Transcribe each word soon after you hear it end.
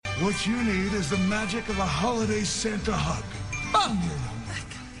What you need is the magic of a holiday Santa hug.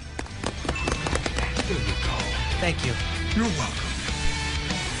 There you go. Thank you. You're welcome.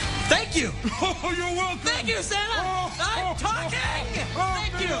 Thank you. Oh, you're welcome. Thank you, Santa. I'm talking.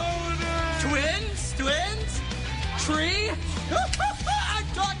 Thank you. Twins. Tree. I'm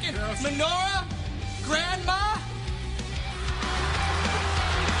talking. Yes. Menorah. Grandma.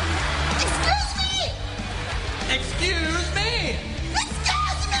 Excuse me. Excuse me. Excuse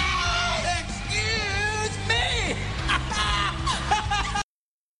me.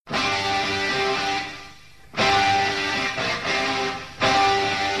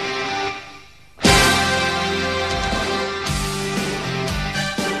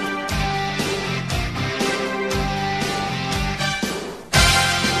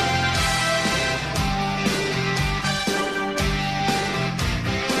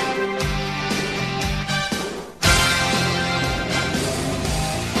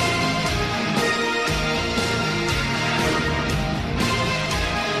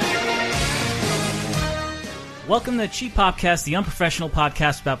 Welcome to Cheap Popcast, the unprofessional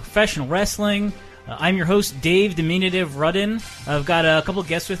podcast about professional wrestling. I'm your host, Dave Diminutive Rudden. I've got a couple of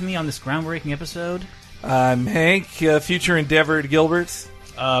guests with me on this groundbreaking episode. I'm Hank, future Endeavor Gilbert.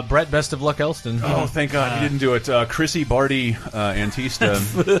 Brett, best of luck, Elston. Oh, thank God he didn't do it. Chrissy Barty Antista.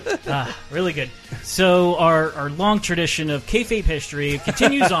 Really good. So our long tradition of kayfabe history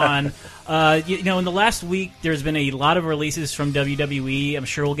continues on. In the last week, there's been a lot of releases from WWE. I'm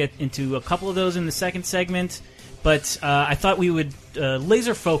sure we'll get into a couple of those in the second segment. But I thought we would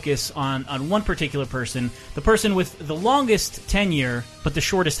laser focus on one particular person, the person with the longest tenure but the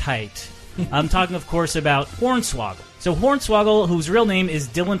shortest height. I'm talking, of course, about Hornswoggle. So Hornswoggle, whose real name is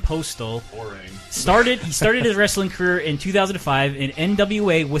Dylan Postal, started his wrestling career in 2005 in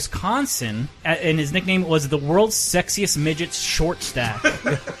NWA, Wisconsin, and his nickname was the World's Sexiest Midget Short Stack.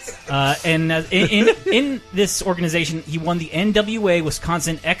 In this organization, he won the NWA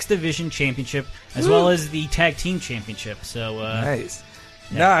Wisconsin X Division Championship as well as the Tag Team Championship. So nice.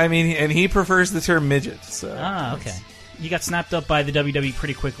 Yeah. No, I mean, and he prefers the term midget. So okay. He got snapped up by the WWE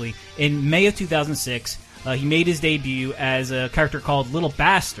pretty quickly. In May of 2006, he made his debut as a character called Little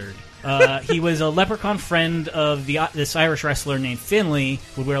Bastard. He was a leprechaun friend of this Irish wrestler named Finlay,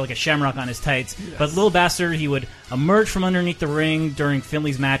 would wear like a shamrock on his tights. Yes. But Little Bastard, he would emerge from underneath the ring during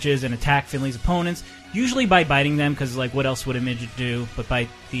Finlay's matches and attack Finlay's opponents, usually by biting them, because like what else would a midget do but bite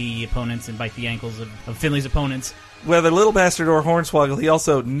the opponents and bite the ankles of Finlay's opponents. Whether Little Bastard or Hornswoggle, he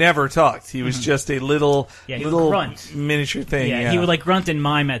also never talked. He was just a little grunt. Miniature thing. Yeah, he would like grunt and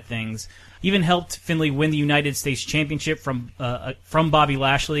mime at things. Even helped Finlay win the United States Championship from Bobby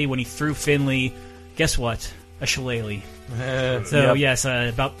Lashley when he threw Finlay, guess what? A shillelagh.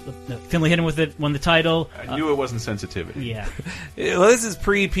 Finlay hit him with it, won the title. I knew it wasn't sensitivity. Yeah. Well, this is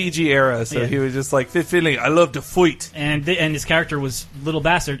pre-PG era, so he was just like, Finlay, I love to fight. And his character was Little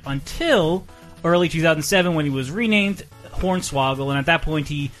Bastard until early 2007 when he was renamed Hornswoggle, and at that point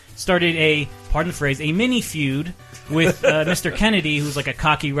he started a mini feud with Mr. Kennedy, who's like a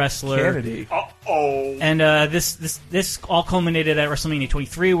cocky wrestler. Kennedy. Uh-oh. And this all culminated at WrestleMania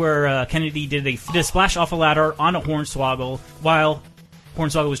 23, where Kennedy did a splash off a ladder on a Hornswoggle, while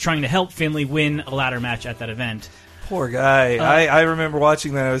Hornswoggle was trying to help Finlay win a ladder match at that event. Poor guy. I remember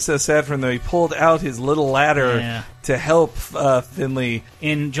watching that. I was so sad for him, though. He pulled out his little ladder to help Finlay.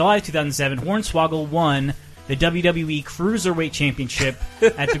 In July 2007, Hornswoggle won the WWE Cruiserweight Championship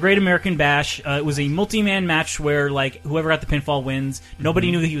at the Great American Bash. It was a multi-man match where, like, whoever got the pinfall wins.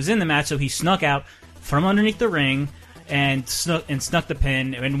 Nobody knew that he was in the match, so he snuck out from underneath the ring and snuck the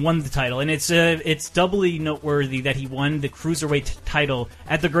pin and won the title. And it's doubly noteworthy that he won the Cruiserweight title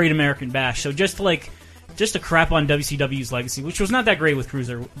at the Great American Bash. So just to crap on WCW's legacy, which was not that great with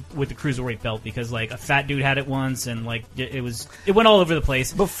the Cruiserweight belt, because like a fat dude had it once, and like it went all over the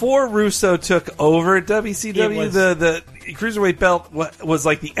place. Before Russo took over WCW, the Cruiserweight belt was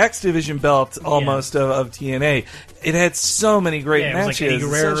like the X Division belt almost of TNA. It had so many great matches. It was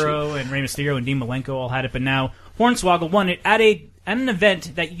like Eddie Guerrero and Rey Mysterio and Dean Malenko all had it, but now Hornswoggle won it at an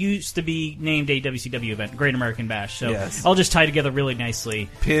event that used to be named a WCW event, Great American Bash. So I'll just tie together really nicely.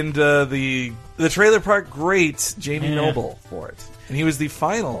 Pinned the Trailer Park great Jamie Noble for it. And he was the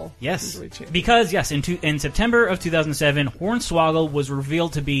final. Yes. Because, in September of 2007, Hornswoggle was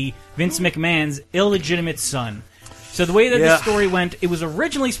revealed to be Vince McMahon's illegitimate son. So the way that the story went, it was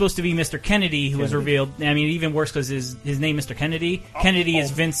originally supposed to be Mr. Kennedy who was revealed. I mean, even worse because his name, Mr. Kennedy. Kennedy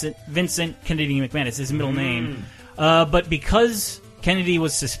is Vincent Kennedy McMahon. It's his middle name. But because Kennedy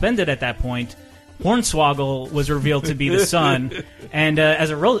was suspended at that point, Hornswoggle was revealed to be the son. And as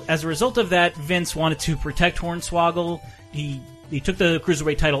a result of that, Vince wanted to protect Hornswoggle. He took the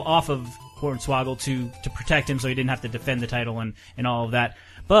Cruiserweight title off of Hornswoggle to protect him so he didn't have to defend the title and all of that.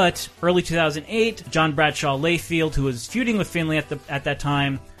 But early 2008, John Bradshaw Layfield, who was feuding with Finlay at that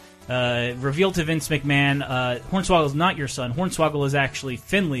time, revealed to Vince McMahon, Hornswoggle is not your son. Hornswoggle is actually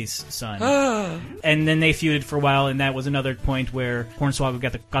Finlay's son. And then they feuded for a while, and that was another point where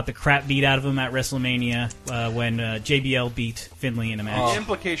Hornswoggle got the crap beat out of him at WrestleMania when JBL beat Finlay in a match. The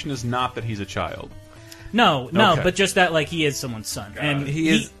implication is not that he's a child. No, Okay. but just that he is someone's son, and He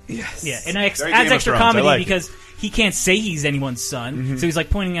is. Yes. Yeah, and it Very adds Game of extra Thrones. I comedy like it. because he can't say he's anyone's son, so he's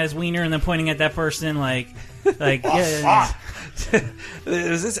pointing at his wiener and then pointing at that person, yeah.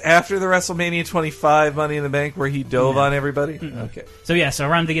 Is this after the WrestleMania 25 Money in the Bank where he dove on everybody? Okay. So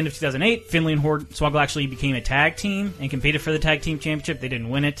around the end of 2008, Finlay and Hornswoggle actually became a tag team and competed for the tag team championship. They didn't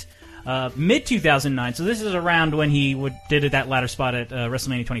win it. Mid 2009, so this is around when he did that ladder spot at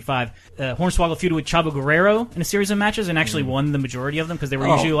WrestleMania 25. Hornswoggle feuded with Chavo Guerrero in a series of matches and actually won the majority of them because they were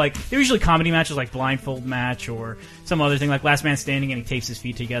usually comedy matches like blindfold match or some other thing like Last Man Standing, and he tapes his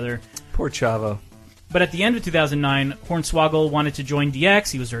feet together. Poor Chavo. But at the end of 2009, Hornswoggle wanted to join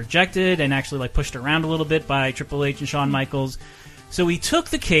DX. He was rejected and actually pushed around a little bit by Triple H and Shawn Michaels. So he took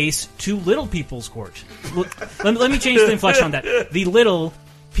the case to Little People's Court. Let me change the inflection on that. The Little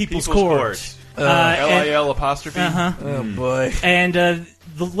People's Court. LIL apostrophe. Oh, boy. And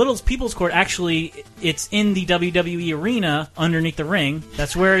the Little People's Court, actually, it's in the WWE arena underneath the ring.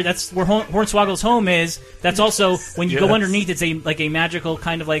 That's where Hornswoggle's home is. That's also, when you go underneath, it's a magical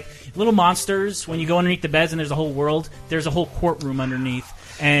kind of little monsters. When you go underneath the beds and there's a whole world, there's a whole courtroom underneath.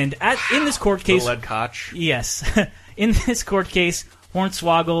 And in this court case... The lead koch. Yes. In this court case,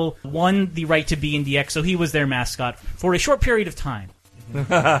 Hornswoggle won the right to be in DX, so he was their mascot for a short period of time.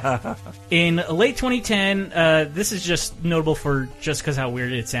 In late 2010, this is just notable for just because how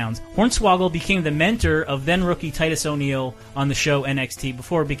weird it sounds. Hornswoggle became the mentor of then rookie Titus O'Neil on the show NXT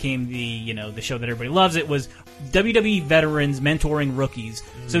before it became the show that everybody loves. It was WWE veterans mentoring rookies.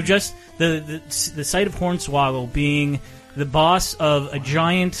 So just the sight of Hornswoggle being the boss of a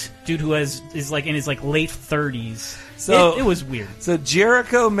giant dude who is in his late 30s. So it was weird. So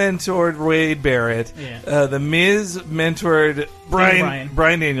Jericho mentored Wade Barrett. Yeah. The Miz mentored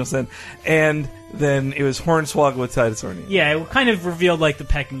Bryan Danielson, and then it was Hornswoggle with Titus O'Neil. Yeah, it kind of revealed the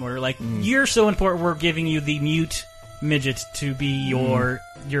pecking order. You're so important, we're giving you the mute midget to be your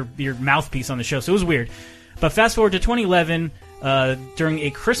mouthpiece on the show. So it was weird. But fast forward to 2011, during a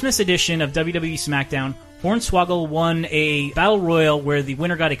Christmas edition of WWE SmackDown, Hornswoggle won a battle royal where the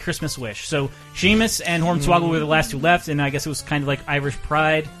winner got a Christmas wish. So Sheamus and Hornswoggle were the last two left, and I guess it was kind of like Irish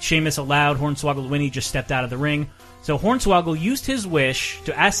pride. Sheamus allowed Hornswoggle to win. He just stepped out of the ring. So Hornswoggle used his wish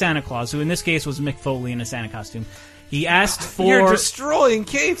to ask Santa Claus, who in this case was Mick Foley in a Santa costume. He asked for... You're destroying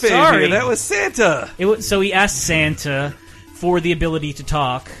kayfabe here. That was Santa. So he asked Santa for the ability to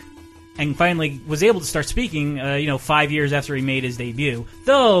talk, and finally was able to start speaking, 5 years after he made his debut.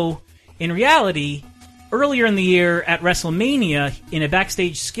 Though, in reality... Earlier in the year at WrestleMania, in a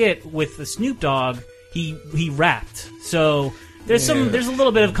backstage skit with the Snoop Dogg, he rapped. So there's a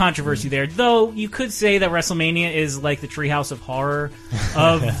little bit of controversy there. Though you could say that WrestleMania is like the treehouse of horror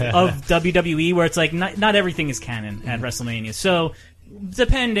of WWE, where it's not everything is canon at WrestleMania. So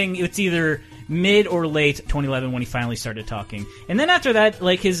depending, it's either mid or late 2011 when he finally started talking. And then after that,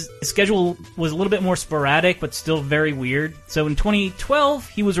 his schedule was a little bit more sporadic, but still very weird. So in 2012,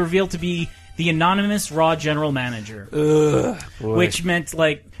 he was revealed to be the anonymous Raw general manager, which meant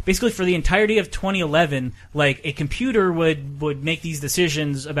basically for the entirety of 2011, a computer would make these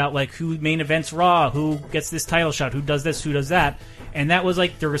decisions about who main events Raw, who gets this title shot, who does this, who does that, and that was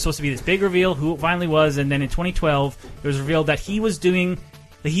there was supposed to be this big reveal who it finally was, and then in 2012 it was revealed that he was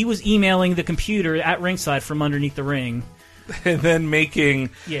emailing the computer at ringside from underneath the ring. And then making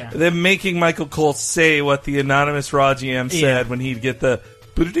Michael Cole say what the anonymous Raw GM said when he'd get the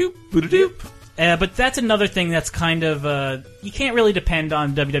boo-da-doop, boo-da-doop. But that's another thing that's kind of... you can't really depend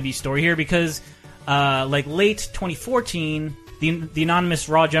on WWE's story here because late 2014, the anonymous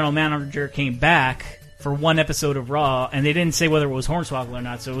Raw general manager came back for one episode of Raw, and they didn't say whether it was Hornswoggle or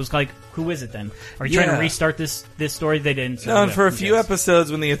not, so it was who is it then? Are you trying to restart this story? They didn't. So no, and for a few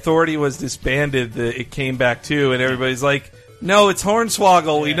episodes when the Authority was disbanded, it came back too, and everybody's like... No, it's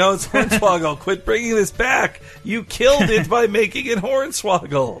Hornswoggle. Yeah. We know it's Hornswoggle. Quit bringing this back. You killed it by making it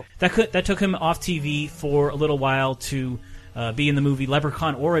Hornswoggle. That took him off TV for a little while to be in the movie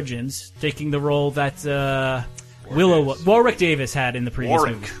Leprechaun Origins, taking the role that Warwick Davis had in the previous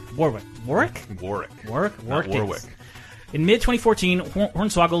movie. Warwick Davis. In mid-2014,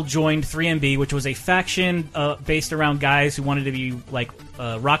 Hornswoggle joined 3MB, which was a faction based around guys who wanted to be like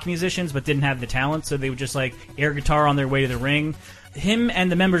rock musicians but didn't have the talent, so they would just like air guitar on their way to the ring. Him and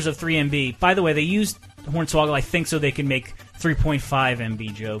the members of 3MB, by the way, they used Hornswoggle, I think, so they could make 3.5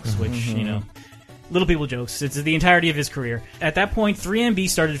 MB jokes, which, you know, little people jokes. It's the entirety of his career. At that point, 3MB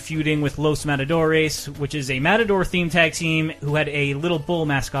started feuding with Los Matadores, which is a Matador-themed tag team who had a little bull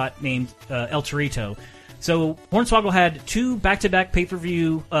mascot named El Torito. So Hornswoggle had 2 back-to-back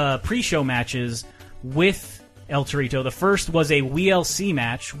pay-per-view pre-show matches with El Torito. The first was a WLC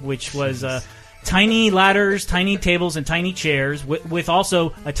match, which was tiny ladders, tiny tables, and tiny chairs, with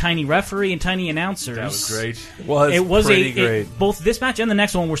also a tiny referee and tiny announcers. That was great. It was pretty great. Both this match and the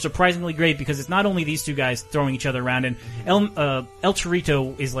next one were surprisingly great because it's not only these two guys throwing each other around, and El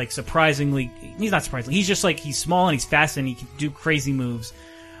Torito is like surprisingly, he's not surprisingly, he's just like, he's small and he's fast and he can do crazy moves.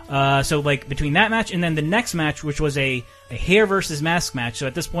 So like between that match and then the next match, which was a hair versus mask match. So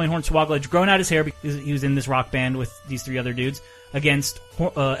at this point, Hornswoggle had grown out his hair because he was in this rock band with these 3 other dudes against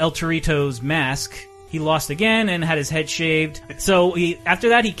El Torito's mask. He lost again and had his head shaved. So after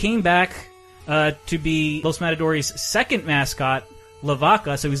that, he came back to be Los Matadores' second mascot, La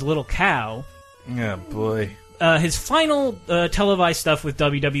Vaca. So he's a little cow. Yeah, boy. His final televised stuff with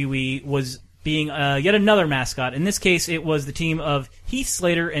WWE was being yet another mascot. In this case, it was the team of Heath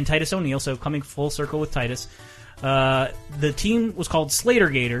Slater and Titus O'Neil, so coming full circle with Titus. The team was called Slater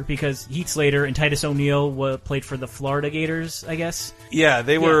Gator because Heath Slater and Titus O'Neil played for the Florida Gators, I guess. Yeah,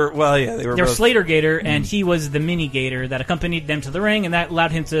 they were. Well, yeah, they were. They were both. Slater Gator, and he was the mini Gator that accompanied them to the ring, and that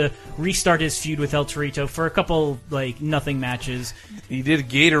allowed him to restart his feud with El Torito for a couple like nothing matches. He did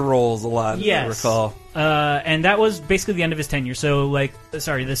Gator rolls a lot, yes. I recall. And that was basically the end of his tenure. So,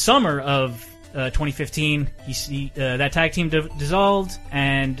 the summer of 2015, that tag team dissolved,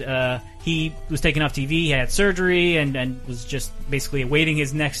 and he was taken off TV. He had surgery and was just basically awaiting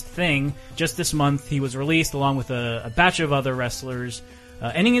his next thing. Just this month, he was released along with a batch of other wrestlers,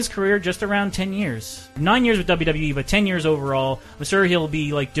 ending his career just around 10 years. 9 years with WWE, but 10 years overall. I'm sure he'll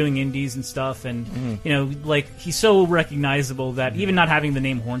be like doing indies and stuff, and he's so recognizable that even not having the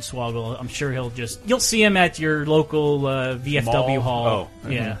name Hornswoggle, I'm sure you'll see him at your local VFW hall. Oh,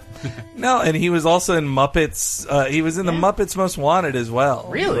 yeah. No, and he was also in Muppets. He was in the Muppets Most Wanted as well.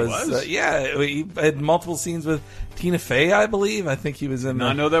 Really? He was? Yeah, he had multiple scenes with Tina Fey, I believe. I think he was in.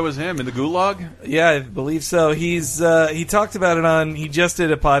 I know that was him in the Gulag. Yeah, I believe so. He talked about it on. He just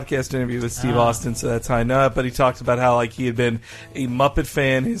did a podcast interview with Steve Austin, so that's how I know it. But he talked about how he had been a Muppet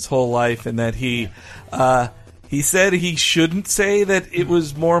fan his whole life, and that he said he shouldn't say that it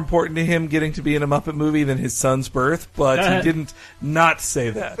was more important to him getting to be in a Muppet movie than his son's birth, but he didn't not say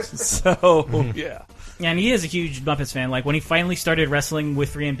that. So, yeah. Yeah, and he is a huge Muppets fan. Like, when he finally started wrestling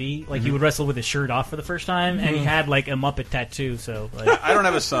with 3MB, he would wrestle with his shirt off for the first time, and he had, a Muppet tattoo, so... I don't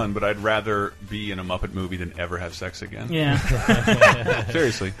have a son, but I'd rather be in a Muppet movie than ever have sex again. Yeah.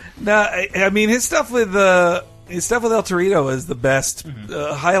 Seriously. No, I mean, his stuff with El Torito was the best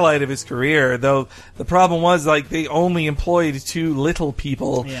highlight of his career, though the problem was, they only employed 2 little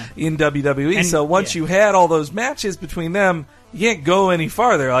people in WWE, and, so once you had all those matches between them, you can't go any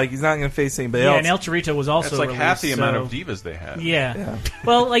farther. He's not going to face anybody else. Yeah, and El Torito was also That's half the released, amount of divas they have. Yeah.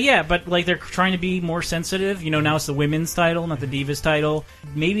 Well, but they're trying to be more sensitive. Now it's the women's title, not the divas title.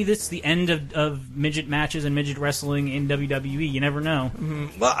 Maybe this is the end of midget matches and midget wrestling in WWE. You never know.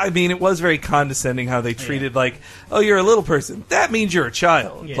 Mm-hmm. Well, I mean, it was very condescending how they treated, oh, you're a little person. That means you're a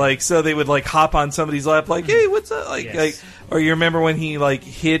child. Yeah. So they would, hop on somebody's lap, hey, what's up? Yes. Or you remember when he,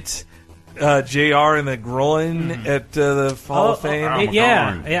 hit... JR in the groin at the Hall of Fame.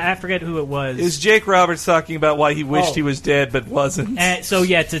 I forget who it was. It was Jake Roberts talking about why he wished he was dead but wasn't. And so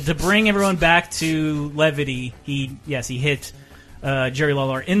to bring everyone back to levity, he hit Jerry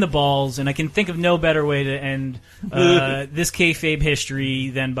Lawler in the balls, and I can think of no better way to end this kayfabe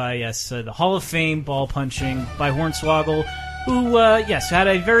history than by the Hall of Fame ball punching by Hornswoggle, who had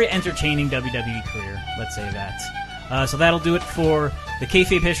a very entertaining WWE career. Let's say that. So that'll do it for the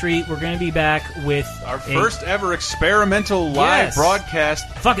kayfabe history. We're going to be back with our first ever experimental live broadcast.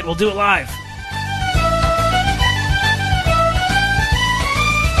 Fuck it, we'll do it live.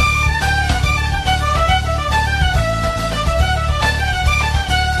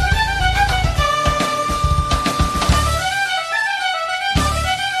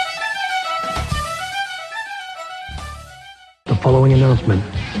 The following announcement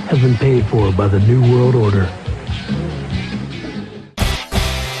has been paid for by the New World Order.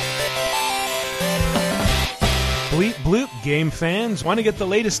 Bleep Bloop, game fans. Want to get the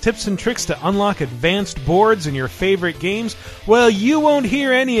latest tips and tricks to unlock advanced boards in your favorite games? Well, you won't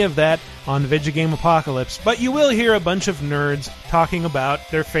hear any of that on Vigigame Apocalypse, but you will hear a bunch of nerds talking about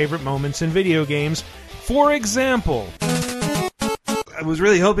their favorite moments in video games. For example, I was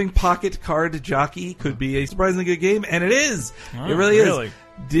really hoping Pocket Card Jockey could be a surprisingly good game, and it is. It really is.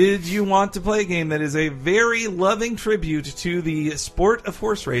 Did you want to play a game that is a very loving tribute to the sport of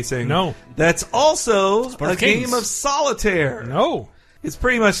horse racing? No. That's also a Kings. game of solitaire. no. It's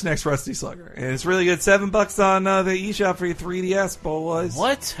pretty much next Rusty Slugger, and it's really good. $7 on the eShop for your 3DS, boys.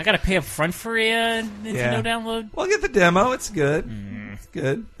 What? I got to pay up front for a Nintendo Yeah. download? Well, get the demo. It's good. It's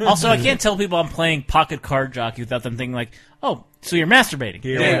good. Also, I can't tell people I'm playing Pocket Card Jockey without them thinking like, oh, so you're masturbating.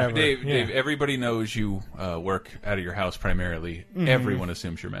 Yeah, Dave, whatever. Dave, Yeah. Dave, everybody knows you work out of your house primarily. Everyone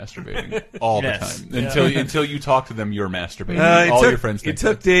assumes you're masturbating all Yes. the time. Until you talk to them, you're masturbating. All your friends think It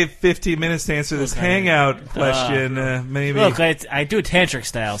took Dave 15 minutes to answer this hangout question. Maybe Look, I do it tantric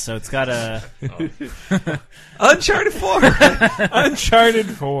style, so it's got a... Uncharted 4. Uncharted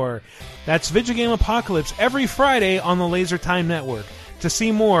 4. That's Vigigame Apocalypse every Friday on the Laser Time Network. To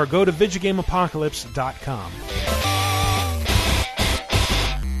see more, go to VigigameApocalypse.com.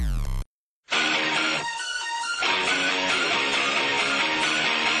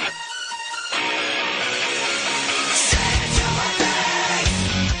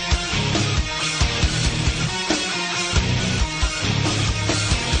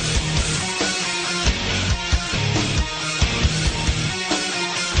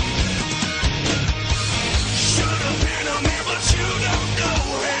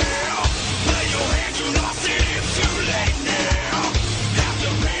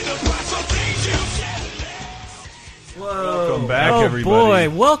 Welcome back, Oh, everybody. boy.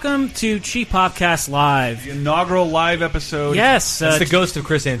 Welcome to Cheap Popcast Live. The inaugural live episode. Yes. It's the ghost of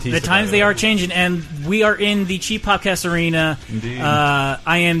Chris Antista. The times they are changing, and we are in the Cheap Podcast Arena. Indeed.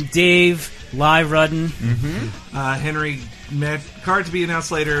 I am Dave Rudden. Henry, Matt, card to be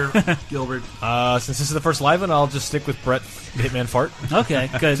announced later. Gilbert. Since this is the first live one, I'll just stick with Brett Hitman Fart. Okay,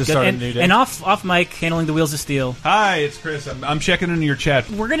 good. To good. start a And, new day. and off mic, handling the wheels of steel. Hi, it's Chris. I'm checking into your chat.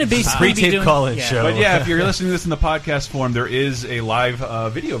 We're going to basically be Pre-tape doing... call-in yeah. show. But yeah, if you're listening to this in the podcast form, there is a live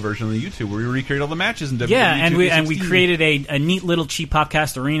video version on the YouTube where we recreate all the matches in WWE. Yeah, and we 2K16. created a neat little Cheap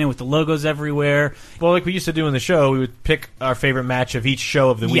Podcast Arena with the logos everywhere. Well, like we used to do in the show, we would pick our favorite match of each show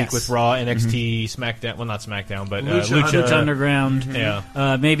of the week Yes. with Raw, NXT, SmackDown. Well, not SmackDown, but Lucha Lucha Underground.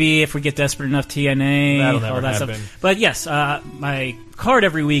 Yeah. Maybe if we get desperate enough, TNA. That'll all never that happen. stuff. But yes, my card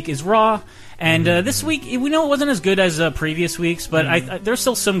every week is Raw. And this week, we know it wasn't as good as previous weeks, but I there's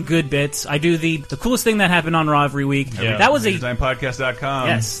still some good bits. I do the coolest thing that happened on Raw every week. Yeah. That was a DesignPodcast.com.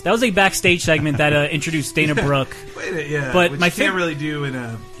 yes, that was a backstage segment that introduced Dana Brooke. Yeah, But which my you can't fav- really do in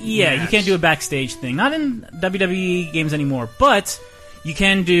a Yeah, you match. can't do a backstage thing. Not in WWE games anymore, but you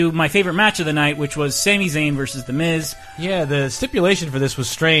can do my favorite match of the night, which was Sami Zayn versus The Miz. Yeah, the stipulation for this was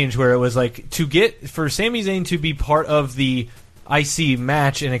strange, where it was like for Sami Zayn to be part of the IC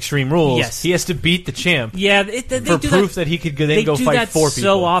match in Extreme Rules, Yes. he has to beat the champ Yeah, they for do proof that. that he could then They go do fight that 4 so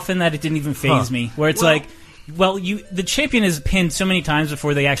people. often that it didn't even phase Huh. me. Where it's like, well, the champion is pinned so many times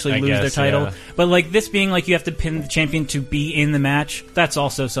before they actually I lose their guess, title. yeah. But like this being like you have to pin the champion to be in the match. That's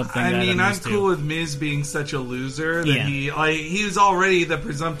also something. I that mean, I'm I'm used to. cool with Miz being such a loser that Yeah. he was already the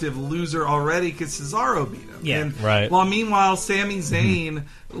presumptive loser already because Cesaro beat him. Yeah. And Right. While meanwhile, Sami Zayn,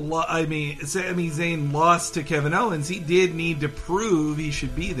 Sami Zayn lost to Kevin Owens. He did need to prove he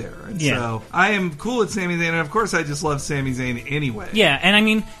should be there, and Yeah. so I am cool with Sami Zayn. And of course, I just love Sami Zayn anyway. Yeah, and I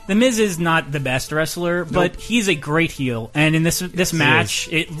mean, The Miz is not the best wrestler, but he's a great heel. And in this match,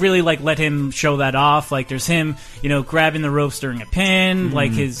 it really like let him show that off. Like there's him, grabbing the ropes during a pin,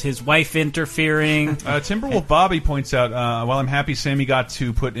 like his wife interfering. Timberwolf Bobby points out, while I'm happy Sammy got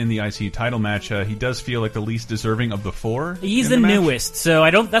to put in the IC title match, he does feel like the least deserving of the 4. He's in the match. newest, so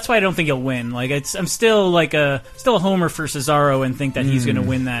that's why I don't think he'll win. Like I'm still a homer for Cesaro and think that he's going to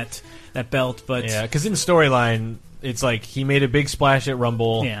win that belt. But Yeah, because in storyline, it's like he made a big splash at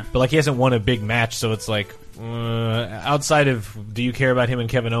Rumble, Yeah. but like he hasn't won a big match, so it's like outside of do you care about him and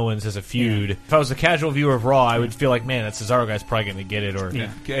Kevin Owens as a feud? Yeah. If I was a casual viewer of Raw, I would feel like, man, that Cesaro guy's probably going to get it. Or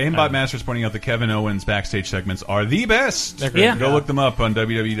Aimbot Masters pointing out the Kevin Owens backstage segments are the best. They're great. Yeah. Go look them up on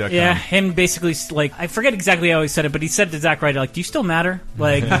WWE.com. yeah, him basically like I forget exactly how he said it, but he said to Zack Ryder like, "Do you still matter?"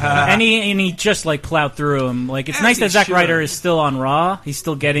 Like, and he just like plowed through him. Like it's As nice he that Zack should. Ryder is still on Raw. He's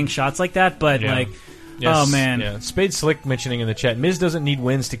still getting shots like that, but Yeah. like. Yes. Oh, man. Yeah. Spade Slick mentioning in the chat, Miz doesn't need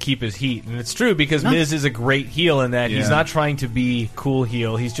wins to keep his heat. And it's true because Miz is a great heel in that he's not trying to be cool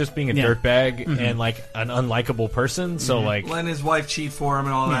heel. He's just being a dirtbag and like an unlikable person. So like letting his wife cheat for him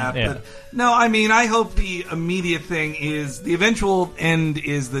and all that. Yeah. But no, I mean, I hope the immediate thing is the eventual end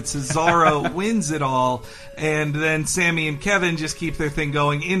is that Cesaro wins it all, and then Sammy and Kevin just keep their thing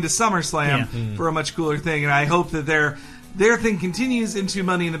going into SummerSlam for a much cooler thing. And I hope that their thing continues into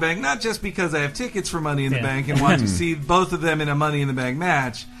Money in the Bank, not just because I have tickets for Money in the Bank and want to see both of them in a Money in the Bank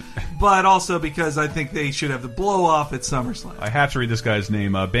match, but also because I think they should have the blow-off at SummerSlam. I have to read this guy's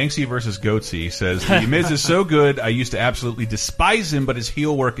name. Banksy versus Goatsy says, The Miz is so good, I used to absolutely despise him, but his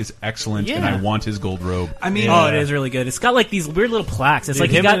heel work is excellent, and I want his gold robe. I mean, it is really good. It's got like these weird little plaques. It's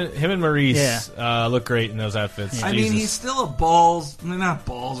like him and Maurice look great in those outfits. I mean, he's still a not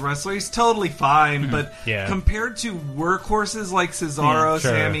balls wrestler. He's totally fine, but compared to workhorses like Cesaro,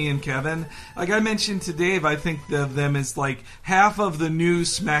 Sammy, and Kevin, like I mentioned to Dave, I think of them as like half of the new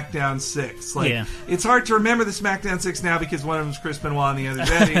SmackDown 6. Like, it's hard to remember the SmackDown 6 now because one of them's Chris Benoit and the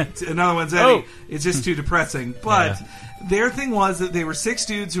other's Eddie. Another one's Eddie. It's just too depressing. But their thing was that they were 6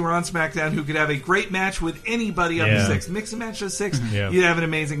 dudes who were on SmackDown who could have a great match with anybody of the 6. Mix and match of 6, you'd have an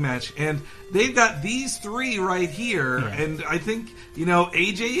amazing match. And they've got these 3 right here, and I think,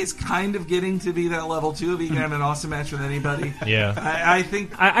 AJ is kind of getting to be that level too, if he can have an awesome match with anybody. I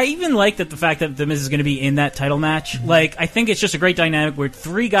think... I even like that the fact that The Miz is going to be in that title match. Like, I think it's just a great dynamic where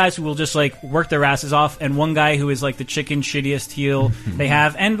 3 guys who will just, like, work their asses off, and 1 guy who is, like, the chicken shittiest heel they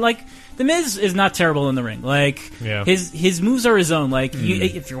have. And, like... The Miz is not terrible in the ring. Like his moves are his own. Like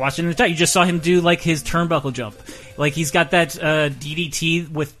if you're watching the chat, you just saw him do like his turnbuckle jump. Like he's got that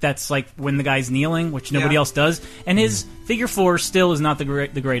DDT that's like when the guy's kneeling, which nobody else does. And his figure 4 still is not the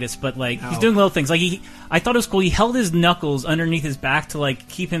greatest, but like he's doing little things. Like I thought it was cool. He held his knuckles underneath his back to like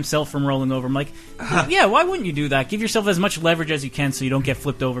keep himself from rolling over. I'm like, yeah, why wouldn't you do that? Give yourself as much leverage as you can so you don't get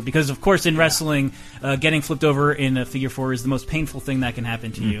flipped over. Because of course in wrestling, getting flipped over in a figure 4 is the most painful thing that can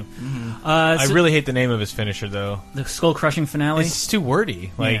happen to you. I really hate the name of his finisher though. The skull crushing finale. It's too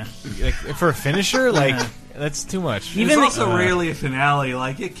wordy. Like for a finisher, like. That's too much. It's also rarely a finale.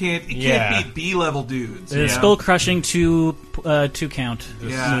 Like it can't beat B-level dudes. Skull crushing 2 count.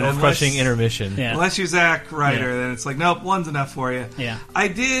 Skull crushing intermission. Unless you're Zack Ryder, then it's like nope, 1's enough for you.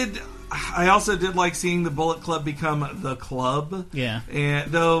 I also did like seeing the Bullet Club become the Club.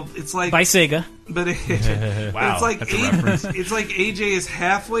 And though it's like by Sega. But it's like AJ is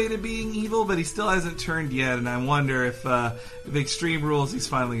halfway to being evil, but he still hasn't turned yet. And I wonder if Extreme Rules he's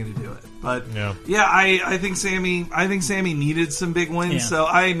finally going to do it. But I think Sammy needed some big wins. So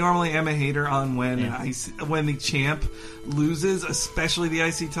I normally am a hater on when the champ loses, especially the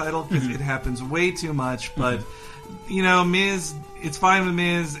IC title, because it happens way too much. But Miz. It's fine with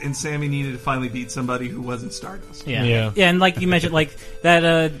Miz, and Sammy needed to finally beat somebody who wasn't Stardust. And like you mentioned, like that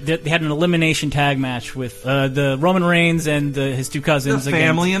they had an elimination tag match with the Roman Reigns and his 2 cousins. The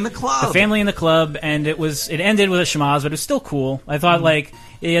family in the club. The family in the club, and it ended with a schmaz, but it was still cool. I thought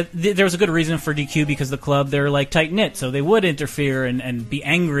there was a good reason for DQ because the club, they're like tight knit, so they would interfere and be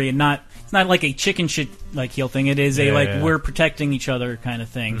angry and not. It's not like a chicken shit like heel thing. It is we're protecting each other kind of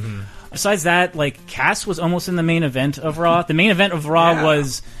thing. Besides that, like Cass was almost in the main event of Raw. The main event of Raw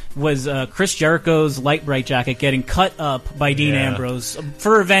was Chris Jericho's light bright jacket getting cut up by Dean Ambrose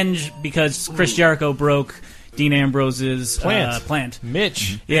for revenge because Chris Jericho broke Dean Ambrose's plant.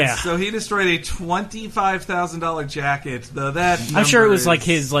 Mitch. Yeah. So he destroyed a $25,000 jacket, though I'm sure it was like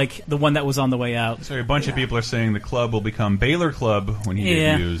the one that was on the way out. So a bunch of people are saying the club will become Baylor Club when he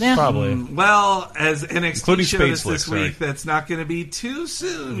debuts. Yeah. Probably. Well, as NXT showed us this week, that's not going to be too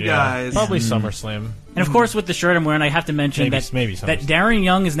soon, guys. Probably SummerSlam. And of course, with the shirt I'm wearing, I have to mention that Darren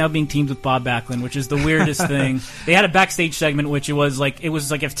Young is now being teamed with Bob Backlund, which is the weirdest thing. They had a backstage segment, which it was like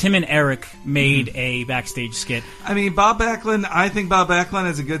if Tim and Eric made a backstage skit. I mean, I think Bob Backlund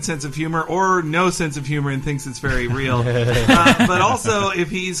has a good sense of humor or no sense of humor and thinks it's very real. But also, if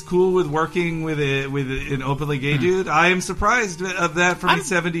he's cool with working with an openly gay dude, I am surprised of that from a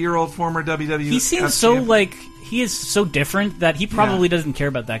 70-year-old former WWE. He seems so like. He is so different that he probably doesn't care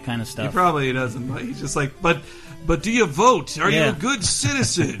about that kind of stuff. He probably doesn't. But he's just like, but do you vote? Are you a good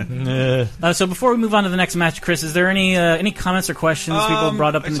citizen? So before we move on to the next match, Chris, is there any comments or questions people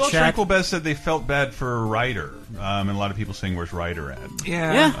brought up in the chat? Tranquil Best said they felt bad for Ryder, and a lot of people saying where's Ryder at?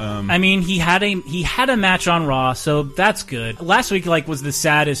 Yeah. I mean, he had a match on Raw, so that's good. Last week was the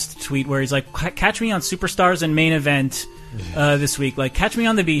saddest tweet where he's like, "Catch me on Superstars and Main Event." this week. Like, catch me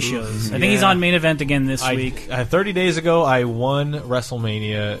on the B shows. I think he's on Main Event again this week. 30 days ago, I won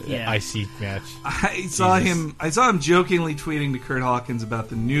WrestleMania IC match. I saw him jokingly tweeting to Kurt Hawkins about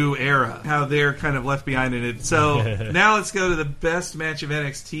the new era, how they're kind of left behind in it. So now let's go to the best match of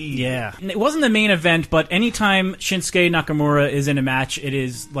NXT. Yeah. It wasn't the main event, but anytime Shinsuke Nakamura is in a match, it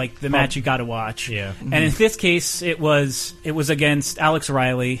is like the match you got to watch. Yeah. And in this case, it was against Alex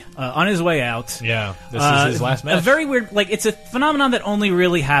Riley on his way out. Yeah. This is his last match. A very weird, like, it's a phenomenon that only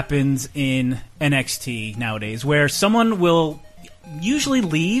really happens in NXT nowadays, where someone will usually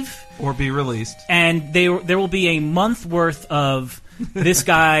leave or be released, and there will be a month worth of this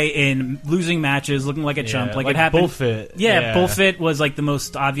guy in losing matches, looking like a chump. Like it happened. Bullfit. Yeah, Bullfit was like the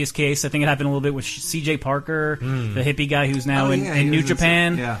most obvious case. I think it happened a little bit with CJ Parker, the hippie guy who's now in New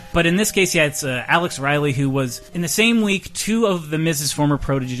Japan. But in this case, it's Alex Riley, who was in the same week. 2 of the Miz's former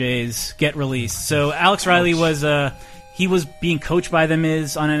proteges get released. So Alex Riley was he was being coached by the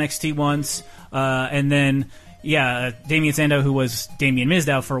Miz on NXT once, and then. Damien Sandow, who was Damien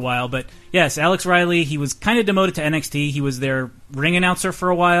Mizdow for a while. But yes, Alex Riley, he was kind of demoted to NXT. He was their ring announcer for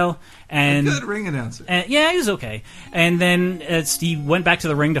a while. And a good ring announcer. He was okay. And then he went back to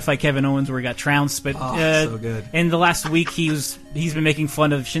the ring to fight Kevin Owens, where he got trounced. But so good. In the last week, he's been making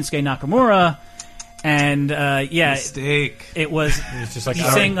fun of Shinsuke Nakamura. And mistake. It was just like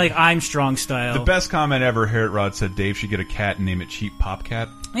he's saying like I'm strong style. The best comment ever. Harriet Rod said Dave should get a cat and name it Cheap Pop Cat.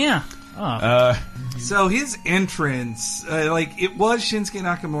 Yeah. So his entrance, it was Shinsuke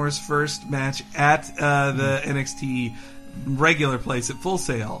Nakamura's first match at the NXT regular place at Full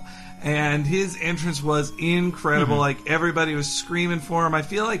Sail. And his entrance was incredible. Like, everybody was screaming for him. I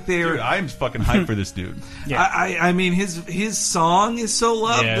feel like Dude, I'm fucking hyped for this dude. I mean, his song is so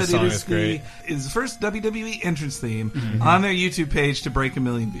loved that it is great. Is the first WWE entrance theme on their YouTube page to break 1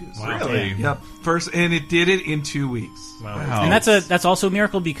 million views. Wow. Really? Yep. First, and it did it in 2 weeks. Wow. And that's also a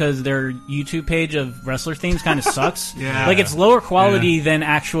miracle because their YouTube page of wrestler themes kind of sucks. Yeah. It's lower quality than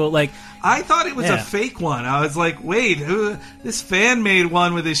actual I thought it was a fake one. I was like, wait, this fan made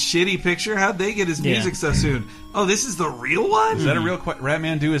one with his shitty picture? How'd they get his music so soon? Oh, this is the real one? Is that a real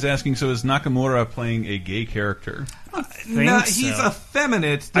Ratmandu is asking, so is Nakamura playing a gay character? No, he's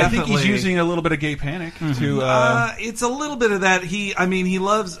effeminate, definitely. I think he's using a little bit of gay panic to... It's a little bit of that. He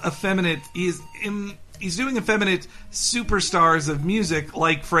loves effeminate... He's doing effeminate superstars of music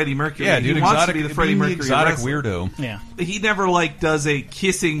like Freddie Mercury. Yeah, dude, he wants to be the Freddie Mercury exotic wrestler. weirdo. Yeah, he never does a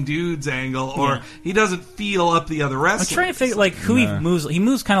kissing dudes angle, or he doesn't feel up the other wrestlers. I'm trying to figure who he moves. He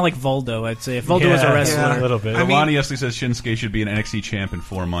moves kind of like Voldo. I'd say if Voldo was a wrestler, a little bit. Lonnie Esley says Shinsuke should be an NXT champ in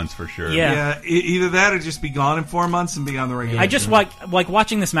 4 months for sure. Yeah, either that or just be gone in 4 months and be on the regular. I just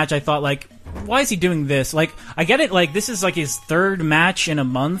watching this match. I thought why is he doing this? I get it. This is his 3rd match in a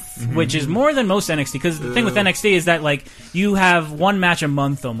month, which is more than most NXT. Because the thing with NXT is that you have 1 match a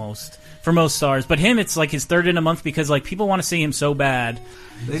month almost for most stars. But him, it's his 3rd in a month because people want to see him so bad.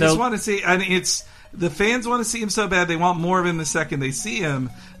 They just want to see, and the fans want to see him so bad. They want more of him the second they see him.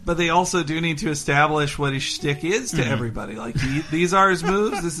 But they also do need to establish what his shtick is to everybody. These are his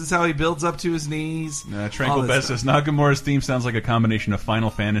moves. This is how he builds up to his knees. Tranquil Best says Nakamura's theme sounds like a combination of Final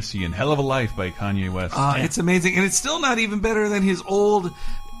Fantasy and Hell of a Life by Kanye West. It's amazing. And it's still not even better than his old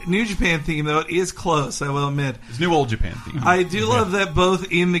New Japan theme, though. It is close, I will admit. His new Old Japan theme. I do love that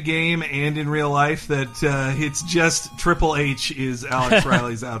both in the game and in real life that it's just Triple H is Alex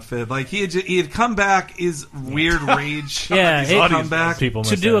Riley's outfit. He had come back, his weird rage. Come back.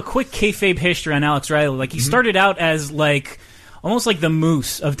 To do a quick kayfabe history on Alex Riley, he started out as almost like the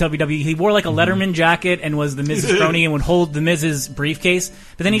Moose of WWE. He wore a Letterman jacket and was the Miz's crony and would hold the Miz's briefcase.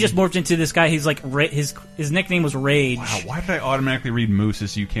 But then he just morphed into this guy. He's his nickname was Rage. Wow, why did I automatically read Moose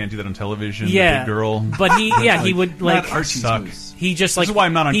as you can't do that on television? Yeah, the big girl. But he would suck. He just this is why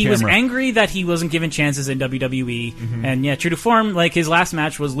I'm not on he camera. was angry that he wasn't given chances in WWE, and true to form, his last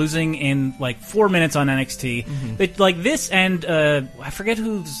match was losing in 4 minutes on NXT. But this and I forget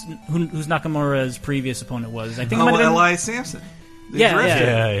who's Nakamura's previous opponent was. I think it might have been Elias Sampson.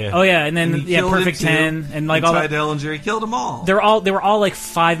 Yeah. Oh yeah, and then Perfect 10 and all Ty that. Dellinger, he killed them all. They were all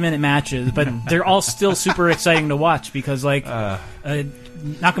 5-minute matches, but they're all still super exciting to watch because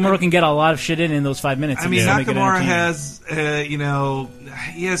Nakamura can get a lot of shit in those 5 minutes. I mean, Nakamura has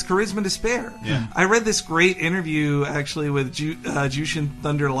he has charisma to spare. Yeah. I read this great interview actually with Jushin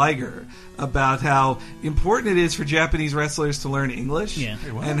Thunder Liger about how important it is for Japanese wrestlers to learn English,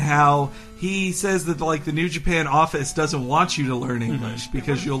 and how he says that the New Japan office doesn't want you to learn English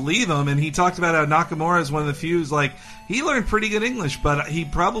because you'll leave them. And he talked about how Nakamura is one of the few who's he learned pretty good English, but he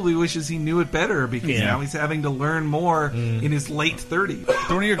probably wishes he knew it better because now he's having to learn more in his late 30s.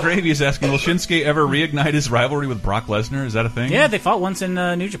 Thorny Gravy is asking, will Shinsuke ever reignite his rivalry with Brock Lesnar? Is that a thing? Yeah, they fought once in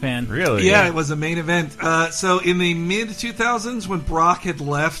New Japan. Really? Yeah, it was a main event. So in the mid-2000s, when Brock had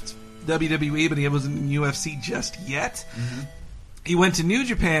left WWE, but he wasn't in UFC just yet, he went to New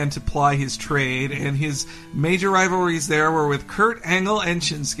Japan to ply his trade, and his major rivalries there were with Kurt Angle and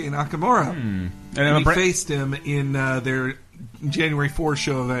Shinsuke Nakamura. And he faced him in their January 4th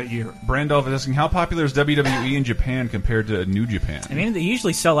show of that year. Brandolph is asking, how popular is WWE in Japan compared to New Japan? I mean, they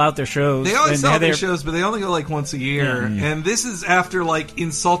usually sell out their shows. They always sell out their shows, but they only go like once a year. And this is after like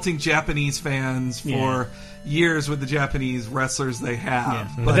insulting Japanese fans for years with the Japanese wrestlers they have.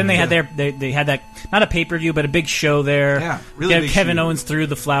 But then they had they had that, not a pay-per-view, but a big show there. Yeah, really big Kevin show. Owens threw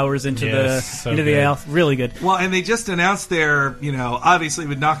the flowers into so the aisle. Really good. Well, and they just announced their, obviously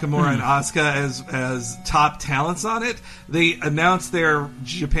with Nakamura and Asuka as top talents on it, they announced their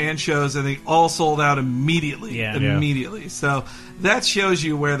Japan shows and they all sold out immediately. Immediately. So that shows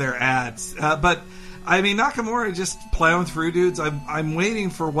you where they're at. But I mean, Nakamura just plowing through dudes. I'm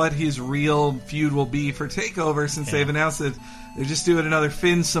waiting for what his real feud will be for TakeOver, since they've announced that they're just doing another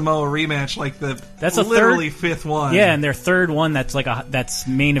Finn Samoa rematch, like that's literally fifth one. Yeah, and their third one that's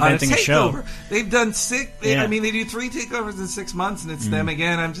main eventing a show. They've done six. I mean, they do 3 takeovers in 6 months, and it's them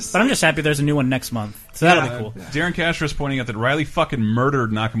again. I'm just happy there's a new one next month, so that'll be cool. Darren Castro is pointing out that Riley fucking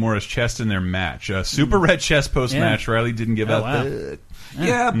murdered Nakamura's chest in their match. Super red chest post match. Riley didn't give up. Wow.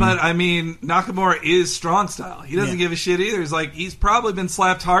 Yeah, but I mean, Nakamura is strong style. He doesn't give a shit either. He's probably been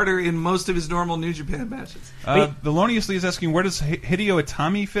slapped harder in most of his normal New Japan matches. The Loniusly is asking, where does Hideo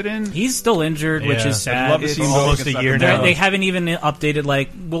Itami fit in? He's still injured, which is sad. I'd love to see him almost a year now. They haven't even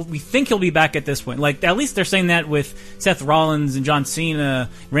updated, we think he'll be back at this point. At least they're saying that with Seth Rollins and John Cena,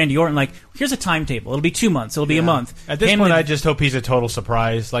 Randy Orton. Here's a timetable. It'll be 2 months. It'll be a month. At this point, I just hope he's a total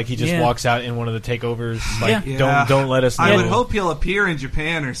surprise. He just walks out in one of the takeovers. Don't let us know. I would hope he'll appear in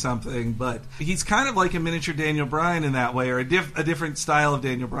Japan or something, but he's kind of like a miniature Daniel Bryan in that way, or a different style of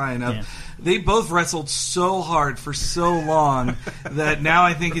Daniel Bryan. They both wrestled so hard for so long that now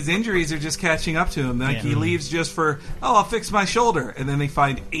I think his injuries are just catching up to him. He leaves just for, I'll fix my shoulder, and then they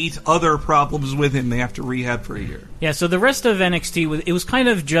find 8 other problems with him they have to rehab for a year. Yeah, so the rest of NXT, it was kind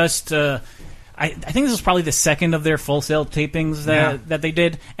of just... I think this was probably the second of their Full Sail tapings that they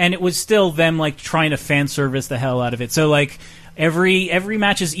did, and it was still them trying to fan service the hell out of it. So every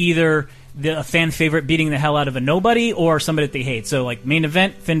match is either a fan favorite beating the hell out of a nobody or somebody that they hate. So main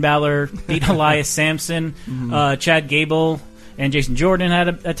event, Finn Balor beat Elias Sampson, Chad Gable and Jason Jordan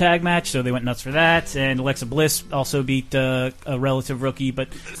had a tag match, so they went nuts for that. And Alexa Bliss also beat a relative rookie. But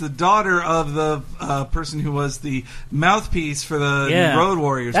it's the daughter of the person who was the mouthpiece for the Road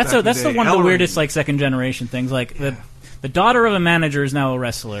Warriors. That's the one of the weirdest second generation things. The daughter of a manager is now a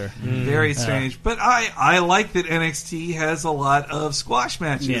wrestler. Very strange. But I like that NXT has a lot of squash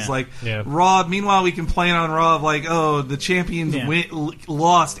matches. Raw, meanwhile, we complain on Raw of the champions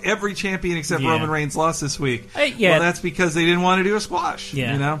lost. Every champion except Roman Reigns lost this week. Well, that's because they didn't want to do a squash.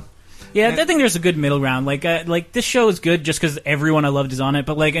 Yeah, I think there's a good middle ground. This show is good just because everyone I loved is on it.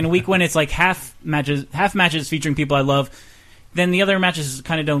 But in a week when it's half matches featuring people I love, then the other matches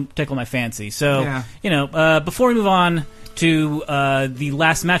kind of don't tickle my fancy. So, before we move on to the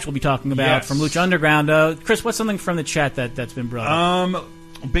last match we'll be talking about from Lucha Underground, Chris, what's something from the chat that's been brought up?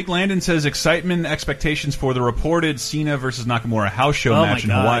 Big Landon says excitement, expectations for the reported Cena versus Nakamura house show match in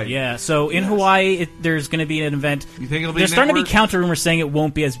Hawaii. Yeah, so in Hawaii, there's going to be an event. You think it'll be? There's starting to be counter rumors saying it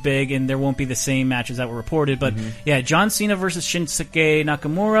won't be as big and there won't be the same matches that were reported. But John Cena versus Shinsuke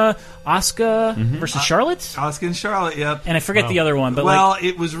Nakamura, Asuka versus Charlotte. Asuka and Charlotte, yep. And I forget the other one. But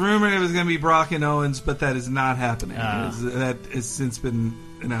it was rumored it was going to be Brock and Owens, but that is not happening. That has since been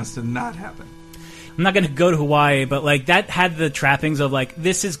announced to not happen. I'm not going to go to Hawaii, but that had the trappings of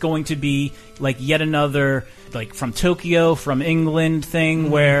this is going to be yet another from Tokyo, from England thing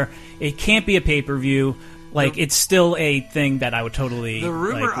where it can't be a pay-per-view. It's still a thing that I would totally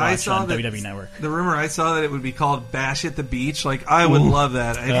watch on WWE Network. The rumor I saw that it would be called Bash at the Beach. I would love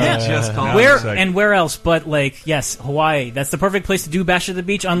that. Just called where else? But yes, Hawaii. That's the perfect place to do Bash at the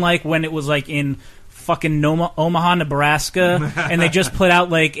Beach. Unlike when it was in fucking Omaha, Nebraska, and they just put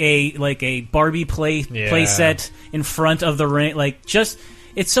out a Barbie play set in front of the ring.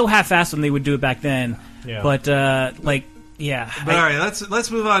 It's so half-assed when they would do it back then. Yeah. But all right,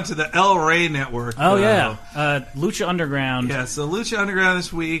 let's move on to the El Rey Network. Lucha Underground. Yeah, so Lucha Underground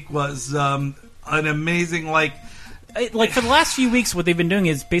this week was an amazing for the last few weeks, what they've been doing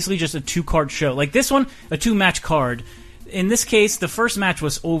is basically just a 2-card show. This one, a 2-match card. In this case, the first match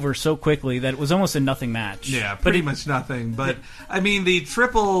was over so quickly that it was almost a nothing match. Yeah, pretty much nothing. But, I mean, the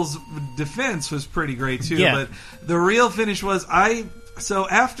triples defense was pretty great, too. Yeah. But the real finish was, I So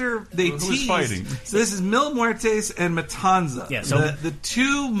after they teased, fighting? So this is Mil Muertes and Matanza, Yeah, so- the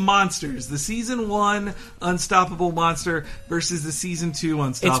two monsters, the season 1 unstoppable monster versus the season 2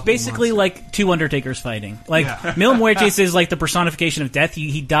 unstoppable. It's basically monster. like two Undertakers fighting. Like Yeah. Mil Muertes is like the personification of death.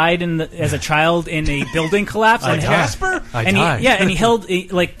 He died as a child in a building collapse. I and died. Casper? I and died. and he held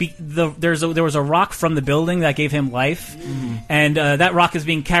there was a rock from the building that gave him life, and that rock is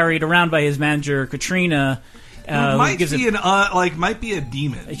being carried around by his manager Katrina. Who might gives be it- might be a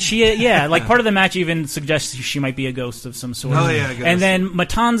demon. like part of the match even suggests she might be a ghost of some sort. Oh, yeah, a ghost. And then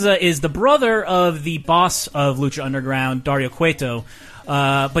Matanza is the brother of the boss of Lucha Underground, Dario Cueto.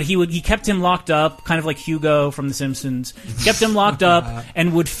 But he kept him locked up, kind of like Hugo from The Simpsons. Kept him locked up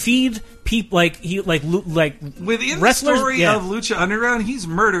and would feed people Within wrestlers, the story yeah. of Lucha Underground, he's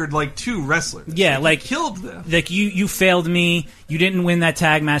murdered like 2 wrestlers. Yeah, he like killed them. Like you failed me. You didn't win that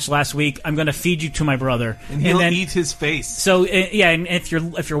tag match last week. I'm going to feed you to my brother, And he'll then, eat his face. So and if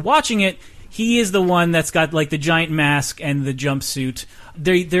you're watching it, he is the one that's got like the giant mask and the jumpsuit.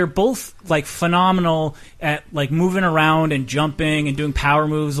 They're both like phenomenal at like moving around and jumping and doing power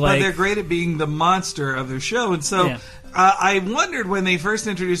moves. But Like they're great at being the monster of their show. And so Yeah. I wondered when they first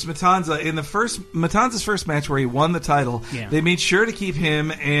introduced Matanza, in Matanza's first match where he won the title, Yeah. they made sure to keep him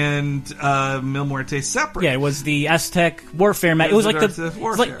and Mil Muertes separate. Yeah, it was the Aztec Warfare match. It was like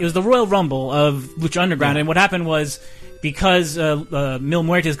it was the Royal Rumble of Lucha Underground. And what happened was because Mil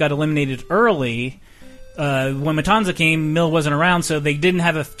Muertes got eliminated early. When Matanza came, Mil wasn't around, so they didn't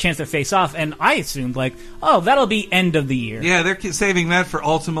have a chance to face off. And I assumed, like, oh, that'll be end of the year. Yeah, they're saving that for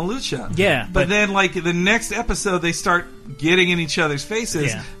Ultima Lucha. Yeah, but then, like, the next episode, they start getting in each other's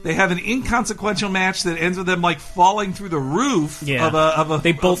faces. Yeah. They have an inconsequential match that ends with them, like, falling through the roof Yeah. of a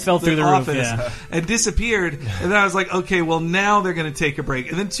They both fell through the roof, office yeah. and disappeared. And then I was like, okay, well, now they're going to take a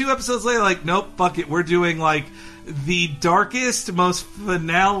break. And then 2 episodes later, like, nope, fuck it. We're doing, like, the darkest, most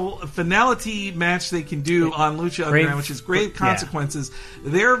finality match they can do on Lucha Underground, which is Grave Consequences.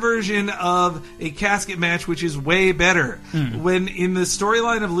 Their version of a casket match, which is way better. When in the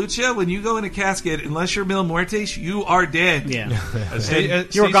storyline of Lucha, when you go in a casket, unless you're Mil Muertes, you are dead. Yeah.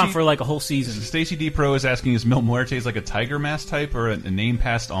 You were gone for like a whole season. Stacey D Pro is asking: is Mil Muertes like a Tiger Mask type or a name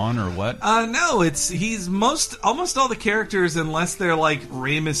passed on or what? No, he's almost all the characters, unless they're like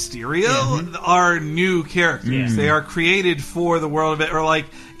Rey Mysterio, are new characters. Yeah. They are created for the world of it, or like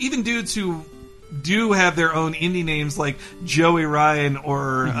even dudes who do have their own indie names like Joey Ryan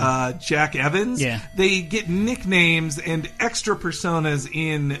or Jack Evans. Yeah. They get nicknames and extra personas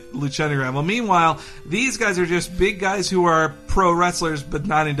in Lucha Underground. Well, meanwhile, these guys are just big guys who are pro wrestlers but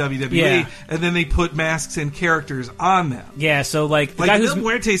not in WWE, Yeah. and then they put masks and characters on them. Yeah, so like the Like guy Mil who's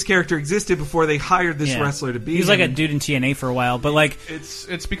Muertes' character existed before they hired this wrestler to be. He was like a him. dude in TNA for a while, but like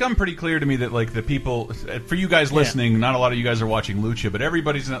It's become pretty clear to me that like the people, for you guys listening, not a lot of you guys are watching Lucha, but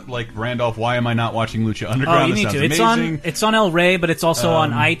everybody's not like, Randolph, why am I not watching Lucha Underground? oh, you This need to. sounds amazing. It's on El Rey, but it's also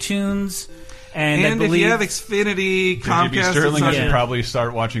on iTunes. And I if believe you have Xfinity, JB Comcast, Sterling, I it's on- should probably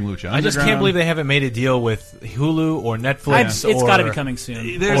start watching Lucha Underground. I just can't believe they haven't made a deal with Hulu or Netflix. it's or, got to be coming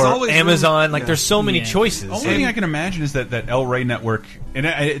soon. There's or always Amazon. room- Like, yeah. there's so many Yeah. choices. The only thing I can imagine is that El Rey network, and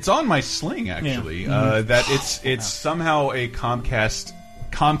it's on my Sling actually. That it's somehow a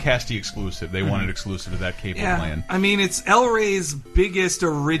Comcast-y exclusive. They wanted exclusive to that cable plan. I mean, it's El Rey's biggest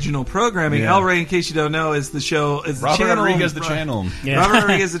original programming. Yeah. El Rey, in case you don't know, is the show, is the Robert channel. Rodriguez, the channel. Yeah. Robert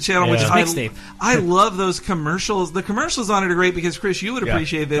Rodriguez, the channel, which His I mixtape. I love those commercials. The commercials on it are great because Chris, you would Yeah.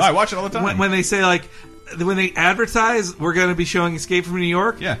 appreciate this. Oh, I watch it all the time. When they say like. When they advertise, we're going to be showing Escape from New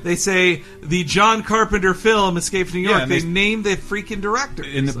York. Yeah. They say the John Carpenter film Escape from New York. and they they- name the freaking director.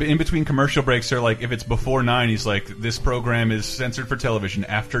 In between commercial breaks, they're like, if it's before 9, he's like, this program is censored for television.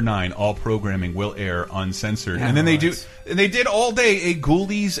 After 9, all programming will air uncensored. Yeah, and then they did all day a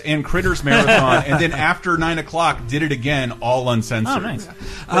Ghoulies and Critters marathon, and then after 9 o'clock, did it again, all uncensored. Oh, nice.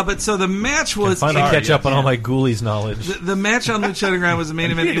 But so the match was finally catch up on all my Ghoulies knowledge. The match on Lucha Underground was the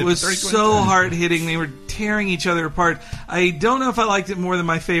main event. It was so hard hitting. They were tearing each other apart. I don't know if I liked it more than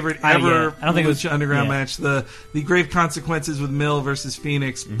my favorite ever I don't think it was- Lucha Underground yeah. match, the Grave Consequences with Mil versus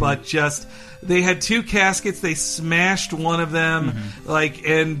Phoenix, Mm-hmm. but just they had 2 caskets. They smashed one of them,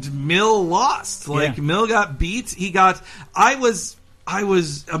 and Mil lost. Yeah. Mil got beat. He got. I was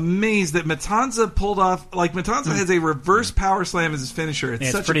amazed that Matanza pulled off. Like Matanza has a reverse power slam as his finisher. It's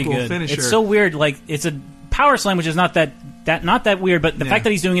Yeah, such it's pretty a cool good. finisher. It's so weird. Like it's a power slam, which is not that not that weird, but the fact that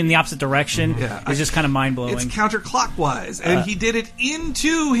he's doing it in the opposite direction is just kind of mind blowing. It's counterclockwise, and he did it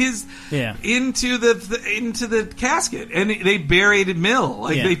into the casket, and they buried Mill.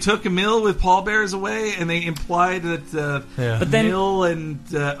 They took Mill with pallbearers away, and they implied that but then, Mill and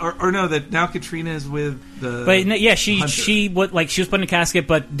that now Katrina is with the. But she was put in a casket,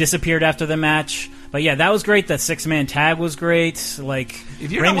 but disappeared after the match. But yeah, that was great. That 6-man tag was great. Like,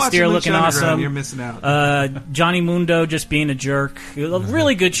 if you're Rey not watching Mysterio Lucha looking Underground, awesome. you're missing out. Johnny Mundo just being a jerk. A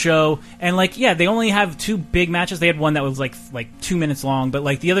really good show. And they only have 2 big matches. They had one that was like 2 minutes long, but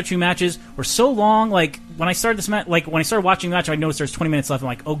the other 2 matches were so long. Like, when I started this match, when I started watching the match, I noticed there's 20 minutes left. I'm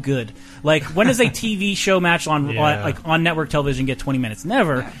like, oh, good. Like, when does a TV show match on on network television get 20 minutes?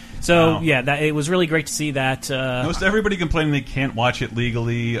 Never. So it was really great to see that. Most everybody complaining they can't watch it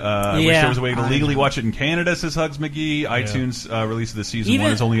legally. I wish there was a way to legally watch it in Canada, says Hugs McGee. iTunes release of the season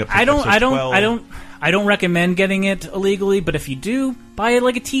 1 is only up to episode 12. I don't recommend getting it illegally, but if you do, buy it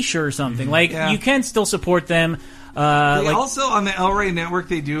like a T-shirt or something. You can still support them. Also on the El Rey Network,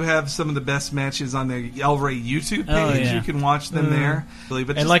 they do have some of the best matches on the El Rey YouTube page. You can watch them there.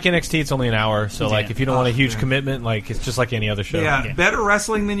 But and like NXT, it's only an hour, so if you don't want a huge commitment, it's just like any other show. Better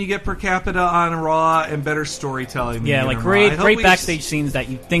wrestling than you get per capita on Raw, and better storytelling. Than great backstage scenes that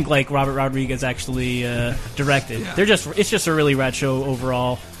you think Robert Rodriguez actually directed. It's just a really rad show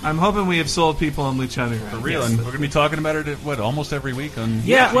overall. I'm hoping we have sold people on Lucha Underground. For real, and we're going to be talking about it almost every week on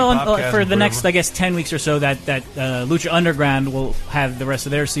for the next 10 weeks or so that Lucha Underground will have the rest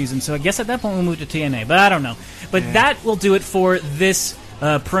of their season. So I guess at that point we'll move to TNA, but I don't know. But that will do it for this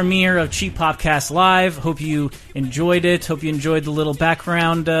premiere of Cheap Popcast Live. Hope you enjoyed it. Hope you enjoyed the little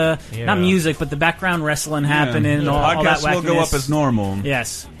background, not music, but the background wrestling happening and all that wackiness. Podcast will go up as normal.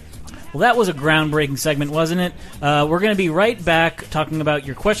 Yes. Well, that was a groundbreaking segment, wasn't it? We're going to be right back talking about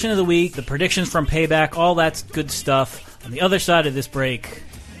your question of the week, the predictions from Payback, all that good stuff on the other side of this break.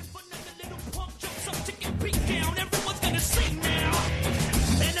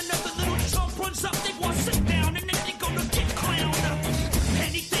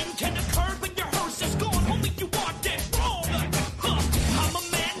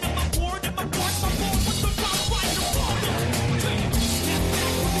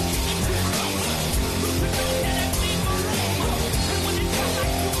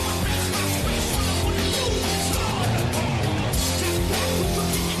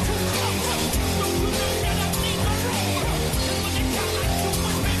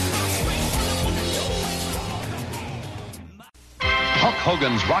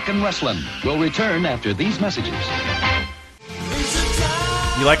 Hogan's Rockin' Wrestling will return after these messages.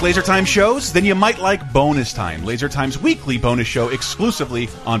 You like Laser Time shows? Then you might like Bonus Time, Laser Time's weekly bonus show exclusively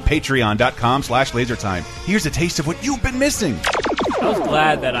on patreon.com/lasertime. Here's a taste of what you've been missing. I was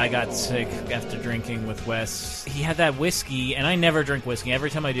glad that I got sick after drinking with Wes. He had that whiskey, and I never drink whiskey.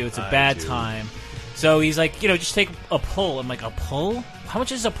 Every time I do, it's a bad time. So he's like, just take a pull. I'm like, a pull? How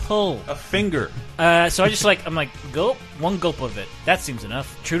much is a pull? A finger. So I just I'm like, gulp, one gulp of it. That seems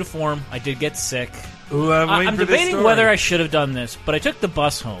enough. True to form, I did get sick. Ooh, I'm debating whether I should have done this, but I took the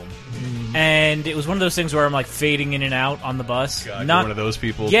bus home. And it was one of those things where I'm fading in and out on the bus. God, you're one of those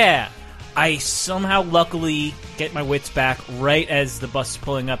people. Yeah. I somehow luckily get my wits back right as the bus is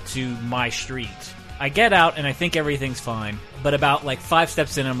pulling up to my street. I get out and I think everything's fine. But about 5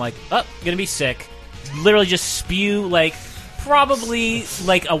 steps in, I'm like, gonna be sick. Literally just spew probably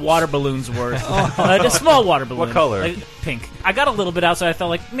a water balloon's worth. A small water balloon. What color? Pink. I got a little bit out, so I felt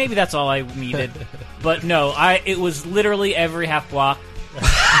like maybe that's all I needed. But no, it was literally every half block.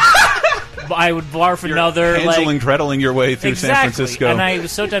 I would barf another. Hansel and Greteling your way through San Francisco. And I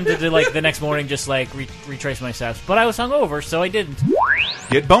was so tempted to the next morning just retrace my steps, but I was hungover, so I didn't.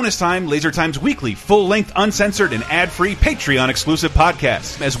 Get Bonus Time, Laser Time's weekly, full-length, uncensored, and ad-free Patreon-exclusive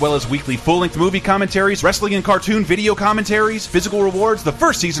podcasts, as well as weekly full-length movie commentaries, wrestling and cartoon video commentaries, physical rewards, the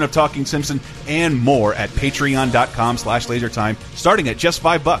first season of Talking Simpson, and more at patreon.com/lasertime, starting at just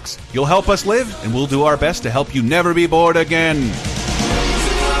 $5. You'll help us live, and we'll do our best to help you never be bored again.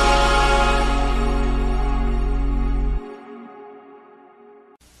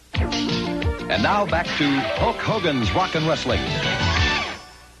 And now back to Hulk Hogan's Rockin' Wrestling.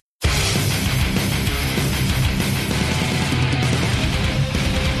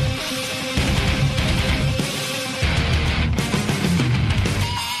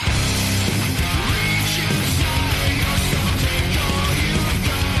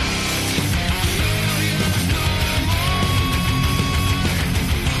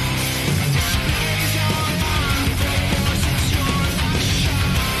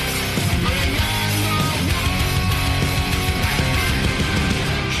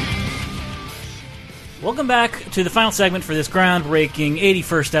 welcome back to the final segment for this groundbreaking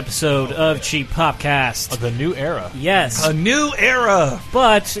 81st episode of Cheap Popcast. The new era. Yes. A new era.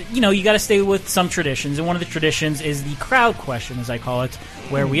 But, you got to stay with some traditions, and one of the traditions is the crowd question, as I call it,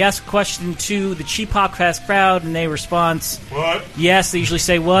 where we ask a question to the Cheap Popcast crowd, and they respond, What? Yes, they usually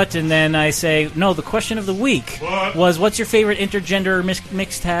say what, and then I say, no, the question of the week was, what's your favorite intergender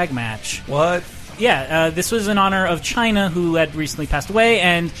mixed tag match? What? Yeah, this was in honor of China, who had recently passed away,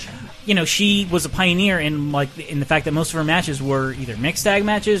 and she was a pioneer in the fact that most of her matches were either mixed tag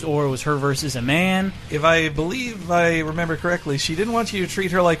matches or it was her versus a man. If I remember correctly, she didn't want you to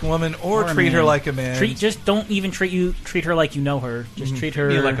treat her like a woman or treat her like a man. Just don't even treat her like you know her. Just treat her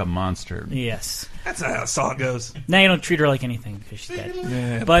Be like a monster. Yes. That's not how a song goes. Now you don't treat her like anything because she's dead.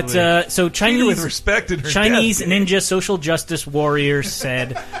 Yeah, but so treat her with respect in her Chinese death, ninja social justice warriors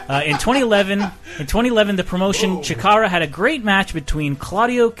said in 2011, the promotion Chikara had a great match between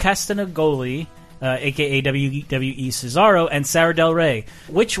Claudio Castagnoli, a.k.a. WWE Cesaro, and Sarah Del Rey,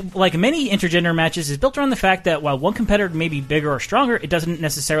 which, like many intergender matches, is built around the fact that while one competitor may be bigger or stronger, it doesn't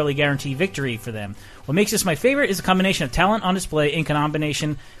necessarily guarantee victory for them. What makes this my favorite is a combination of talent on display in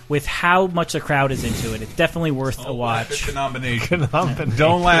combination with how much the crowd is into it. It's definitely worth a watch. Connomination.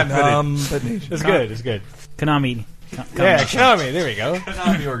 Don't laugh at it. It's good. It's good. Konami. Yeah, Konami. There we go.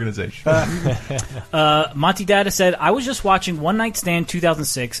 Konami organization. Monty Data said, I was just watching One Night Stand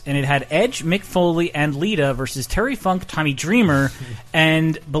 2006, and it had Edge, Mick Foley, and Lita versus Terry Funk, Tommy Dreamer,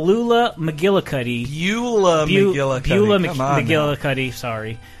 and Beulah McGillicuddy. Beulah McGillicuddy,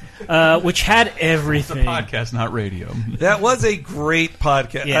 sorry. Which had everything. It's a podcast, not radio. That was a great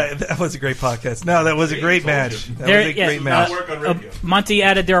podcast. Yeah. That was a great podcast. No, that was a great match. That was a great match. Monty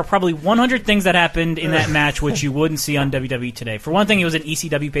added there are probably 100 things that happened in that match which you wouldn't see on WWE today. For one thing, it was an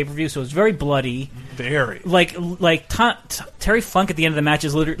ECW pay-per-view, so it was very bloody. Very. Terry Funk at the end of the match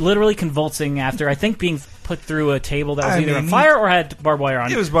is literally convulsing after, I think, being put through a table that was either on fire or had barbed wire on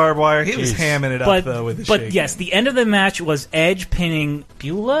it. It was barbed wire. He was hamming it up, though, with the shake. But yes, the end of the match was Edge pinning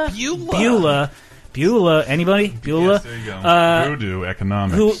Beulah. Anybody? Beulah? Yes, there you go. Voodoo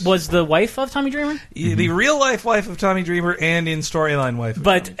economics. Who was the wife of Tommy Dreamer? The real-life wife of Tommy Dreamer and in storyline wife of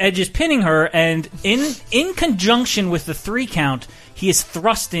But Tommy. Edge is pinning her, and in conjunction with the 3 count, he is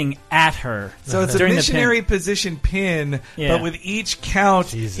thrusting at her. So it's a missionary position pin, but with each count,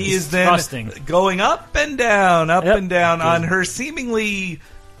 he is then thrusting. Going up and down on her seemingly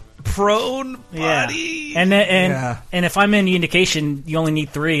prone body. And if I'm any indication, you only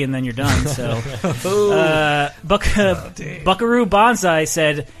need 3 and then you're done. So, Buckaroo Banzai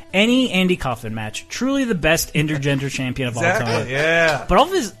said, any Andy Kaufman match, truly the best intergender champion of all time. Yeah. But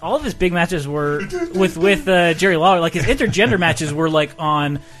all of his big matches were with Jerry Lawler. Like his intergender matches were like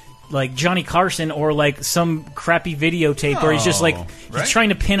on like Johnny Carson or like some crappy videotape where he's just like he's trying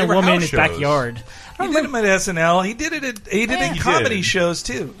to pin a woman in his backyard. He did him at SNL. He did it in comedy shows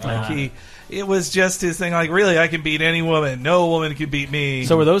too. It was just his thing. Like, really, I can beat any woman. No woman can beat me.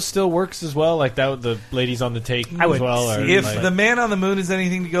 So were those still works as well? Like that, the ladies on the take as well? Or if the Man on the Moon is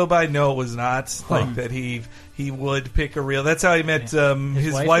anything to go by, no, it was not. Like that he would pick a real. That's how he met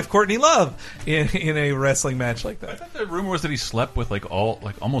his wife Courtney Love in a wrestling match like that. I thought the rumor was that he slept with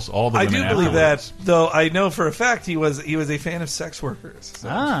almost all the I women. do believe that, though. I know for a fact he was a fan of sex workers. So.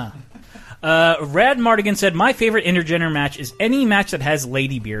 Rad Mardigan said, my favorite intergender match is any match that has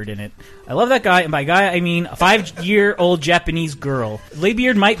Lady Beard in it. I love that guy, and by guy I mean a 5-year-old Japanese girl. Lady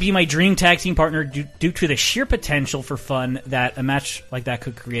Beard might be my dream tag team partner due to the sheer potential for fun that a match like that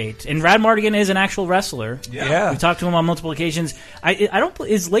could create. And Rad Mardigan is an actual wrestler. Yeah. We talked to him on multiple occasions.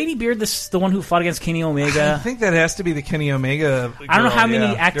 Is Lady Beard the one who fought against Kenny Omega? I think that has to be the Kenny Omega girl, I don't know how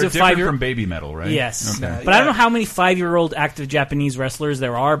many active They're different from Baby Metal, right? Yes. Okay. But I don't know how many 5-year-old active Japanese wrestlers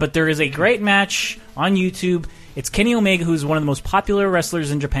there are, but there is a great match on YouTube. It's Kenny Omega, who's one of the most popular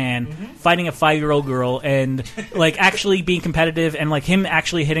wrestlers in Japan, fighting a 5-year-old girl and like actually being competitive and like him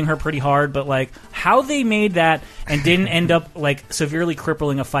actually hitting her pretty hard. But like how they made that and didn't end up like severely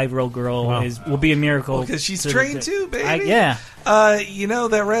crippling a 5-year-old girl will be a miracle. Because she's trained too, baby. Yeah. You know,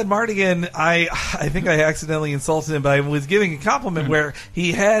 that Red Mardigan, I think I accidentally insulted him, but I was giving a compliment where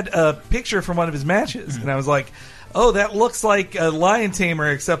he had a picture from one of his matches, and I was like, oh, that looks like a lion tamer,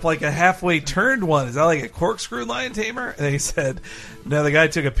 except like a halfway turned one. Is that like a corkscrew lion tamer? And he said, no, the guy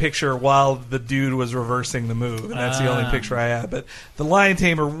took a picture while the dude was reversing the move, and that's the only picture I have. But the lion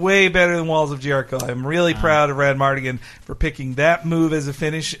tamer, way better than Walls of Jericho. I'm really proud of Rad Mardigan for picking that move as a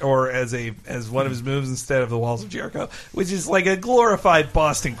finish, or as one of his moves instead of the Walls of Jericho, which is like a glorified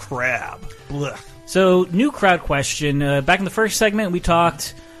Boston Crab. Blech. So, new crowd question. Back in the first segment, we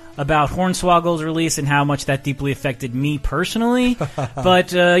talked about Hornswoggle's release and how much that deeply affected me personally.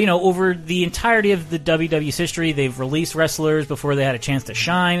 But, over the entirety of the WWE's history, they've released wrestlers before they had a chance to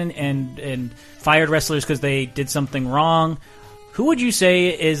shine and fired wrestlers because they did something wrong. Who would you say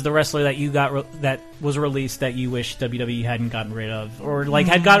is the wrestler that you got that was released that you wish WWE hadn't gotten rid of, or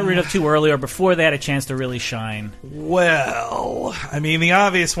had gotten rid of too early, or before they had a chance to really shine? Well, I mean, the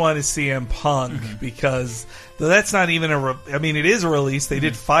obvious one is CM Punk because that's not even it is a release. They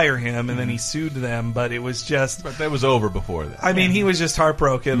did fire him, and then he sued them, but it was just. But that was over before that. I mean, he was just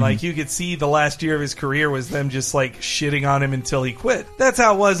heartbroken. Like, you could see the last year of his career was them just like shitting on him until he quit. That's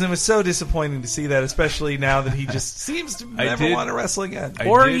how it was, and it was so disappointing to see that, especially now that he just seems to never want to wrestle again,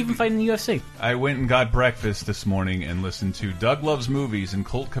 or even fight in the UFC. I went and got breakfast this morning and listened to Doug Loves Movies, and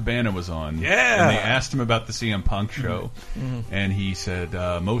Colt Cabana was on. Yeah, and they asked him about the CM Punk show, and he said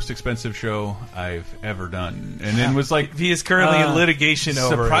most expensive show I've ever done. And then was like, he is currently in litigation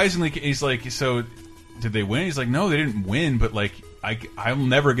over. Surprisingly, he's like, so did they win? He's like, no, they didn't win, but like, I'll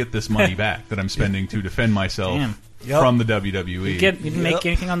never get this money back that I'm spending to defend myself from the WWE. You didn't make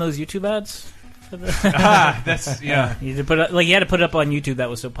anything on those YouTube ads? That's yeah. You had to put it up on YouTube. That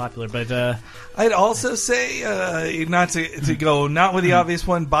was so popular. But I'd also say not to go not with the obvious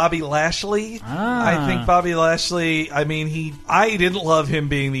one, Bobby Lashley. I think Bobby Lashley. I mean, I didn't love him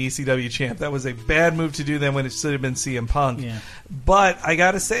being the ECW champ. That was a bad move to do then when it should have been CM Punk. Yeah. But I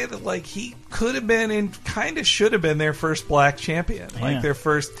got to say that he could have been and kind of should have been their first black champion, their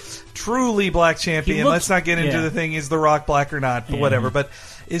first truly black champion. Let's not get into the thing is The Rock black or not, but whatever. But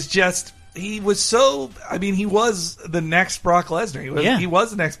it's just. He was he was the next Brock Lesnar. He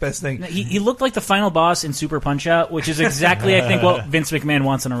was the next best thing. He looked like the final boss in Super Punch-Out, which is exactly, I think, what Vince McMahon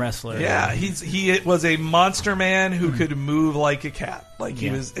wants in a wrestler. Yeah, he was a monster man who could move like a cat.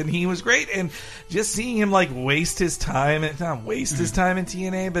 He was great. And just seeing him waste his time, not waste his time in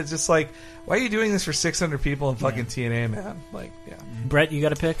TNA, but just why are you doing this for 600 people in fucking TNA, man? Brett, you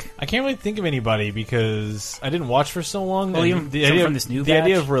got a pick? I can't really think of anybody because I didn't watch for so long. Well, even the idea, from this new the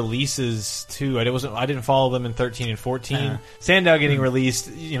idea of releases too. I didn't follow them in 13 and 14. Sandow getting released,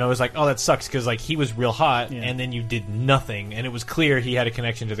 it was like, oh, that sucks because he was real hot, and then you did nothing, and it was clear he had a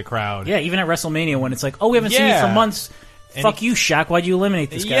connection to the crowd. Yeah, even at WrestleMania when it's like, oh, we haven't seen you for months. And fuck you, Shaq. Why'd you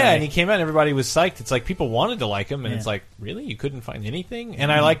eliminate this guy? Yeah, and he came out and everybody was psyched. It's like people wanted to like him, and it's like, really? You couldn't find anything?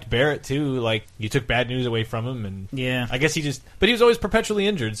 And I liked Barrett, too. You took bad news away from him, and I guess but he was always perpetually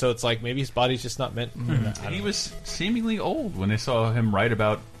injured, so it's like maybe his body's just not meant. He was seemingly old when they saw him write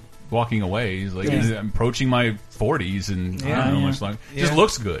about walking away. He's like, I'm approaching my 40s, and I don't know much longer. Just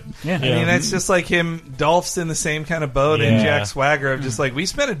looks good. Yeah. I mean, that's just like him. Dolph's in the same kind of boat, and Jack Swagger of just we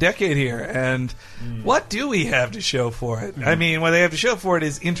spent a decade here, and what do we have to show for it? I mean, what they have to show for it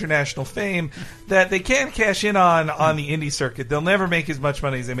is international fame that they can cash in on the indie circuit. They'll never make as much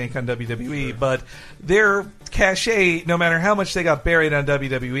money as they make on WWE, but their cachet, no matter how much they got buried on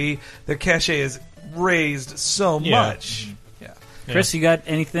WWE, their cachet is raised so much. Chris, you got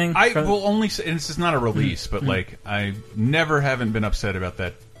anything? I will only say, and this is not a release, but I never haven't been upset about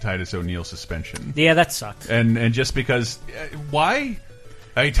that Titus O'Neil suspension. Yeah, that sucked. And just because, why?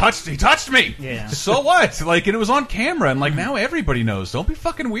 He touched me. Yeah. So what? And it was on camera, and now everybody knows. Don't be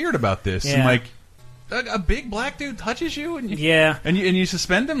fucking weird about this. Yeah. And a big black dude touches you, and you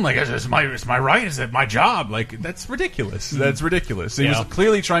suspend him. It's my right. Is it my job? That's ridiculous. That's ridiculous. He was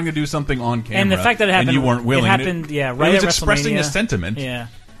clearly trying to do something on camera, and the fact that it happened, and you weren't willing. It happened, right. He was at expressing a WrestleMania. sentiment. Yeah,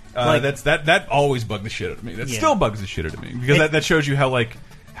 that always bugged the shit out of me. That still bugs the shit out of me because that shows you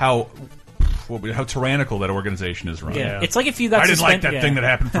how tyrannical that organization is run. Yeah. It's like if you got I didn't like that thing that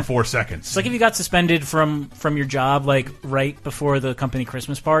happened for 4 seconds. It's like if you got suspended from your job right before the company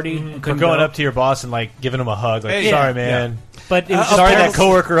Christmas party. And or going up to your boss and giving him a hug. Sorry, man. But it was sorry that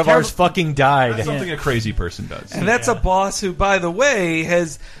coworker of ours fucking died. That's something a crazy person does. And that's a boss who, by the way,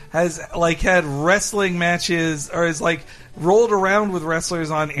 has had wrestling matches or is rolled around with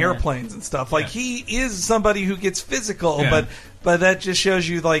wrestlers on airplanes and stuff. He is somebody who gets physical, but that just shows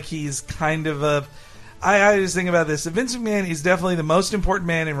you he's kind of a. I just think about this. Vince McMahon is definitely the most important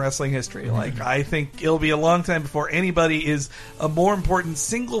man in wrestling history. I think it'll be a long time before anybody is a more important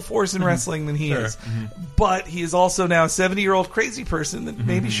single force in wrestling than he is. But he is also now a 70-year-old crazy person that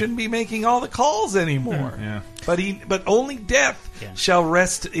maybe shouldn't be making all the calls anymore. But only death shall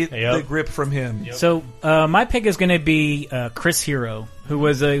wrest the grip from him. So my pick is going to be Chris Hero, who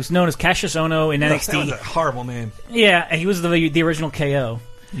was known as Cassius Ohno in NXT. That was a horrible name. Yeah, he was the original KO.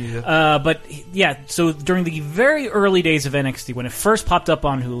 Yeah. But yeah, so during the very early days of NXT, when it first popped up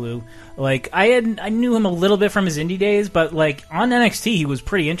on Hulu, like I knew him a little bit from his indie days, but like on NXT he was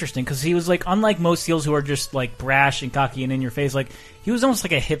pretty interesting because he was like, unlike most heels who are just like brash and cocky and in your face, like he was almost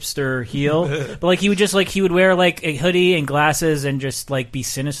like a hipster heel. But like he would wear like a hoodie and glasses and just like be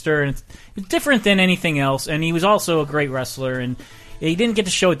sinister, and it's different than anything else. And he was also a great wrestler, and he didn't get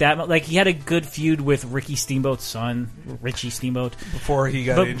to show it that much. Like, he had a good feud with Ricky Steamboat's son, Richie Steamboat. Before he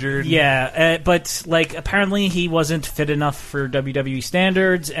got injured. Yeah, but, like, apparently he wasn't fit enough for WWE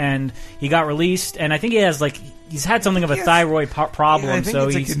standards, and he got released. And I think he has, like, he's had something of a thyroid problem. Yeah, I think so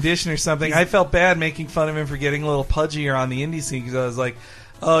it's a condition or something. I felt bad making fun of him for getting a little pudgier on the indie scene, because I was like,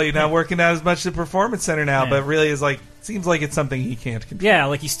 oh, you're not working out as much at the Performance Center now, but really is like, seems like it's something he can't control. Yeah,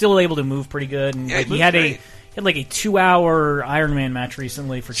 like, he's still able to move pretty good. And like, he had like a 2-hour Iron Man match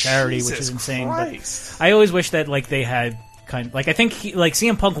recently for charity, Jesus which is insane. Christ. But I always wish that like they had kind of like, I think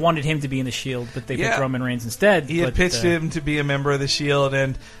CM Punk wanted him to be in the Shield, but they picked Roman Reigns instead. He had pitched him to be a member of the Shield,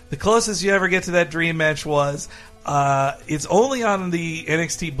 and the closest you ever get to that dream match was it's only on the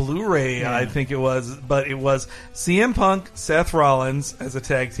NXT Blu-ray, I think it was, but it was CM Punk, Seth Rollins as a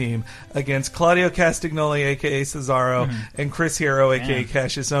tag team against Claudio Castagnoli, a.k.a. Cesaro, and Chris Hero, a.k.a.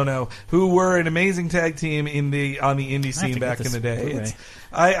 Cassius Ohno, who were an amazing tag team on the indie scene back in the day.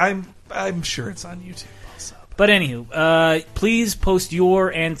 I'm sure it's on YouTube. But anywho, please post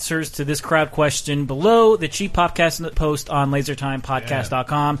your answers to this crowd question below the Cheap Popcast post on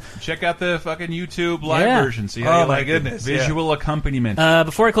LaserTimePodcast.com. Check out the fucking YouTube live version. See how you like goodness, the visual accompaniment.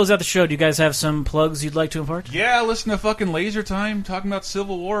 Before I close out the show, do you guys have some plugs you'd like to impart? Yeah, listen to fucking Laser Time talking about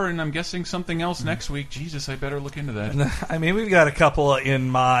Civil War, and I'm guessing something else next week. Jesus, I better look into that. I mean, we've got a couple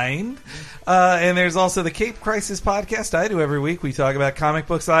in mind. And there's also the Cape Crisis podcast I do every week. We talk about comic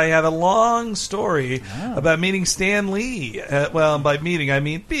books. I have a long story about meeting Stan Lee. Well, by meeting, I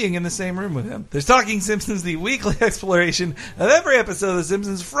mean being in the same room with him. There's Talking Simpsons, the weekly exploration of every episode of The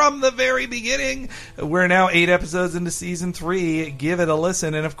Simpsons from the very beginning. We're now 8 episodes into Season 3. Give it a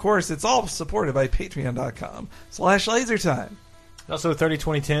listen. And, of course, it's all supported by Patreon.com/LaserTime. Also,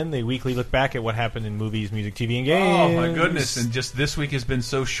 30-2010, the weekly look back at what happened in movies, music, TV, and games. Oh, my goodness. And just this week has been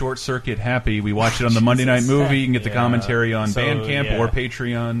so short-circuit happy. We watched it on the Monday Night Movie. You can get the commentary on Bandcamp or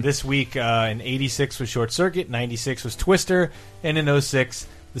Patreon. This week, in 86 was Short Circuit, 96 was Twister, and in 06,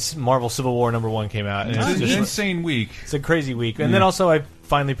 the Marvel Civil War #1 came out. And it's an insane week. It's a crazy week. And then also, I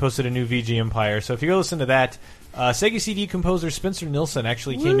finally posted a new VG Empire. So if you go listen to that, Sega CD composer Spencer Nilsson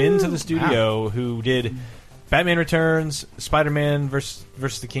actually came into the studio, who did Batman Returns, Spider-Man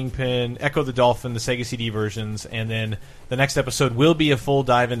versus the Kingpin, Echo the Dolphin, the Sega CD versions, and then the next episode will be a full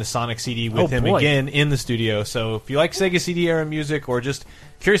dive into Sonic CD with him again in the studio. So if you like Sega CD era music, or just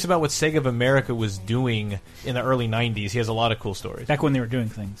curious about what Sega of America was doing in the early 90s, he has a lot of cool stories. Back when they were doing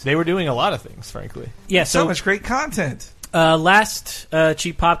things. They were doing a lot of things, frankly. Yeah, so much great content. Last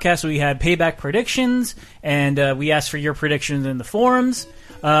Cheap Podcast, we had Payback predictions, and we asked for your predictions in the forums.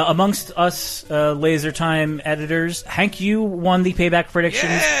 Amongst us Laser Time editors, Hank, you won the Payback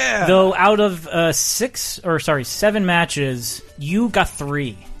predictions. Yeah! Though out of 7 matches, you got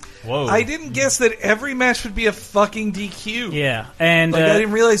 3. Whoa! I didn't guess that every match would be a fucking DQ. Yeah, and I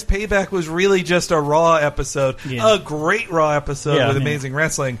didn't realize Payback was really just a Raw episode, a great Raw episode with amazing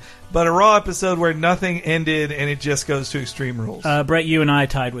wrestling, but a Raw episode where nothing ended and it just goes to Extreme Rules. Brett, you and I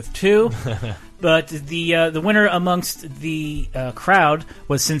tied with 2. But the winner amongst the crowd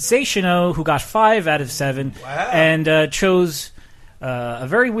was Sensational, who got 5 out of 7, and chose a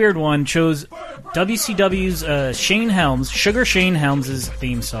very weird one. Chose WCW's Shane Helms, Sugar Shane Helms'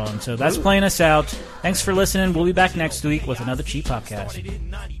 theme song. So that's playing us out. Thanks for listening. We'll be back next week with another Cheap Podcast.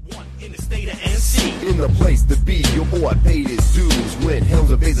 In the place to be, your boy paid his dues. When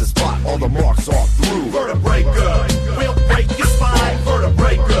Helms invades a spot, all the marks are through. Vertebraker, we'll break your spine.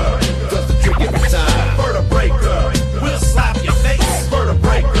 Vertebraker, does the trick every time. Vertebraker, we'll slap your face.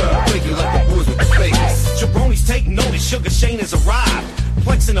 Vertebraker, break you like a boys with the face. Jabronis take notice, Sugar Shane has arrived.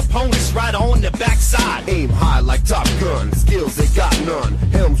 Flexing opponents right on the backside. Aim high like Top Gun, skills they got none.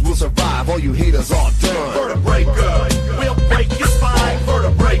 Helms will survive, all you haters are done. Vertebraker, we'll break your spine.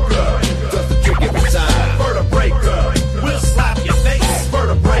 Vertebraker, does the trick every time. Vertebraker, we'll slap your face.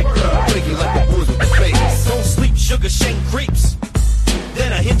 Vertebraker, break you like a boys with the face. Don't sleep, Sugar Shane creeps.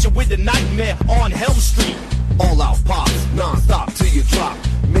 Then I hit you with the nightmare on Helm Street. All out pops, non-stop till you drop.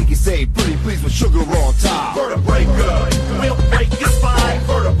 Make you say pretty please with sugar on top.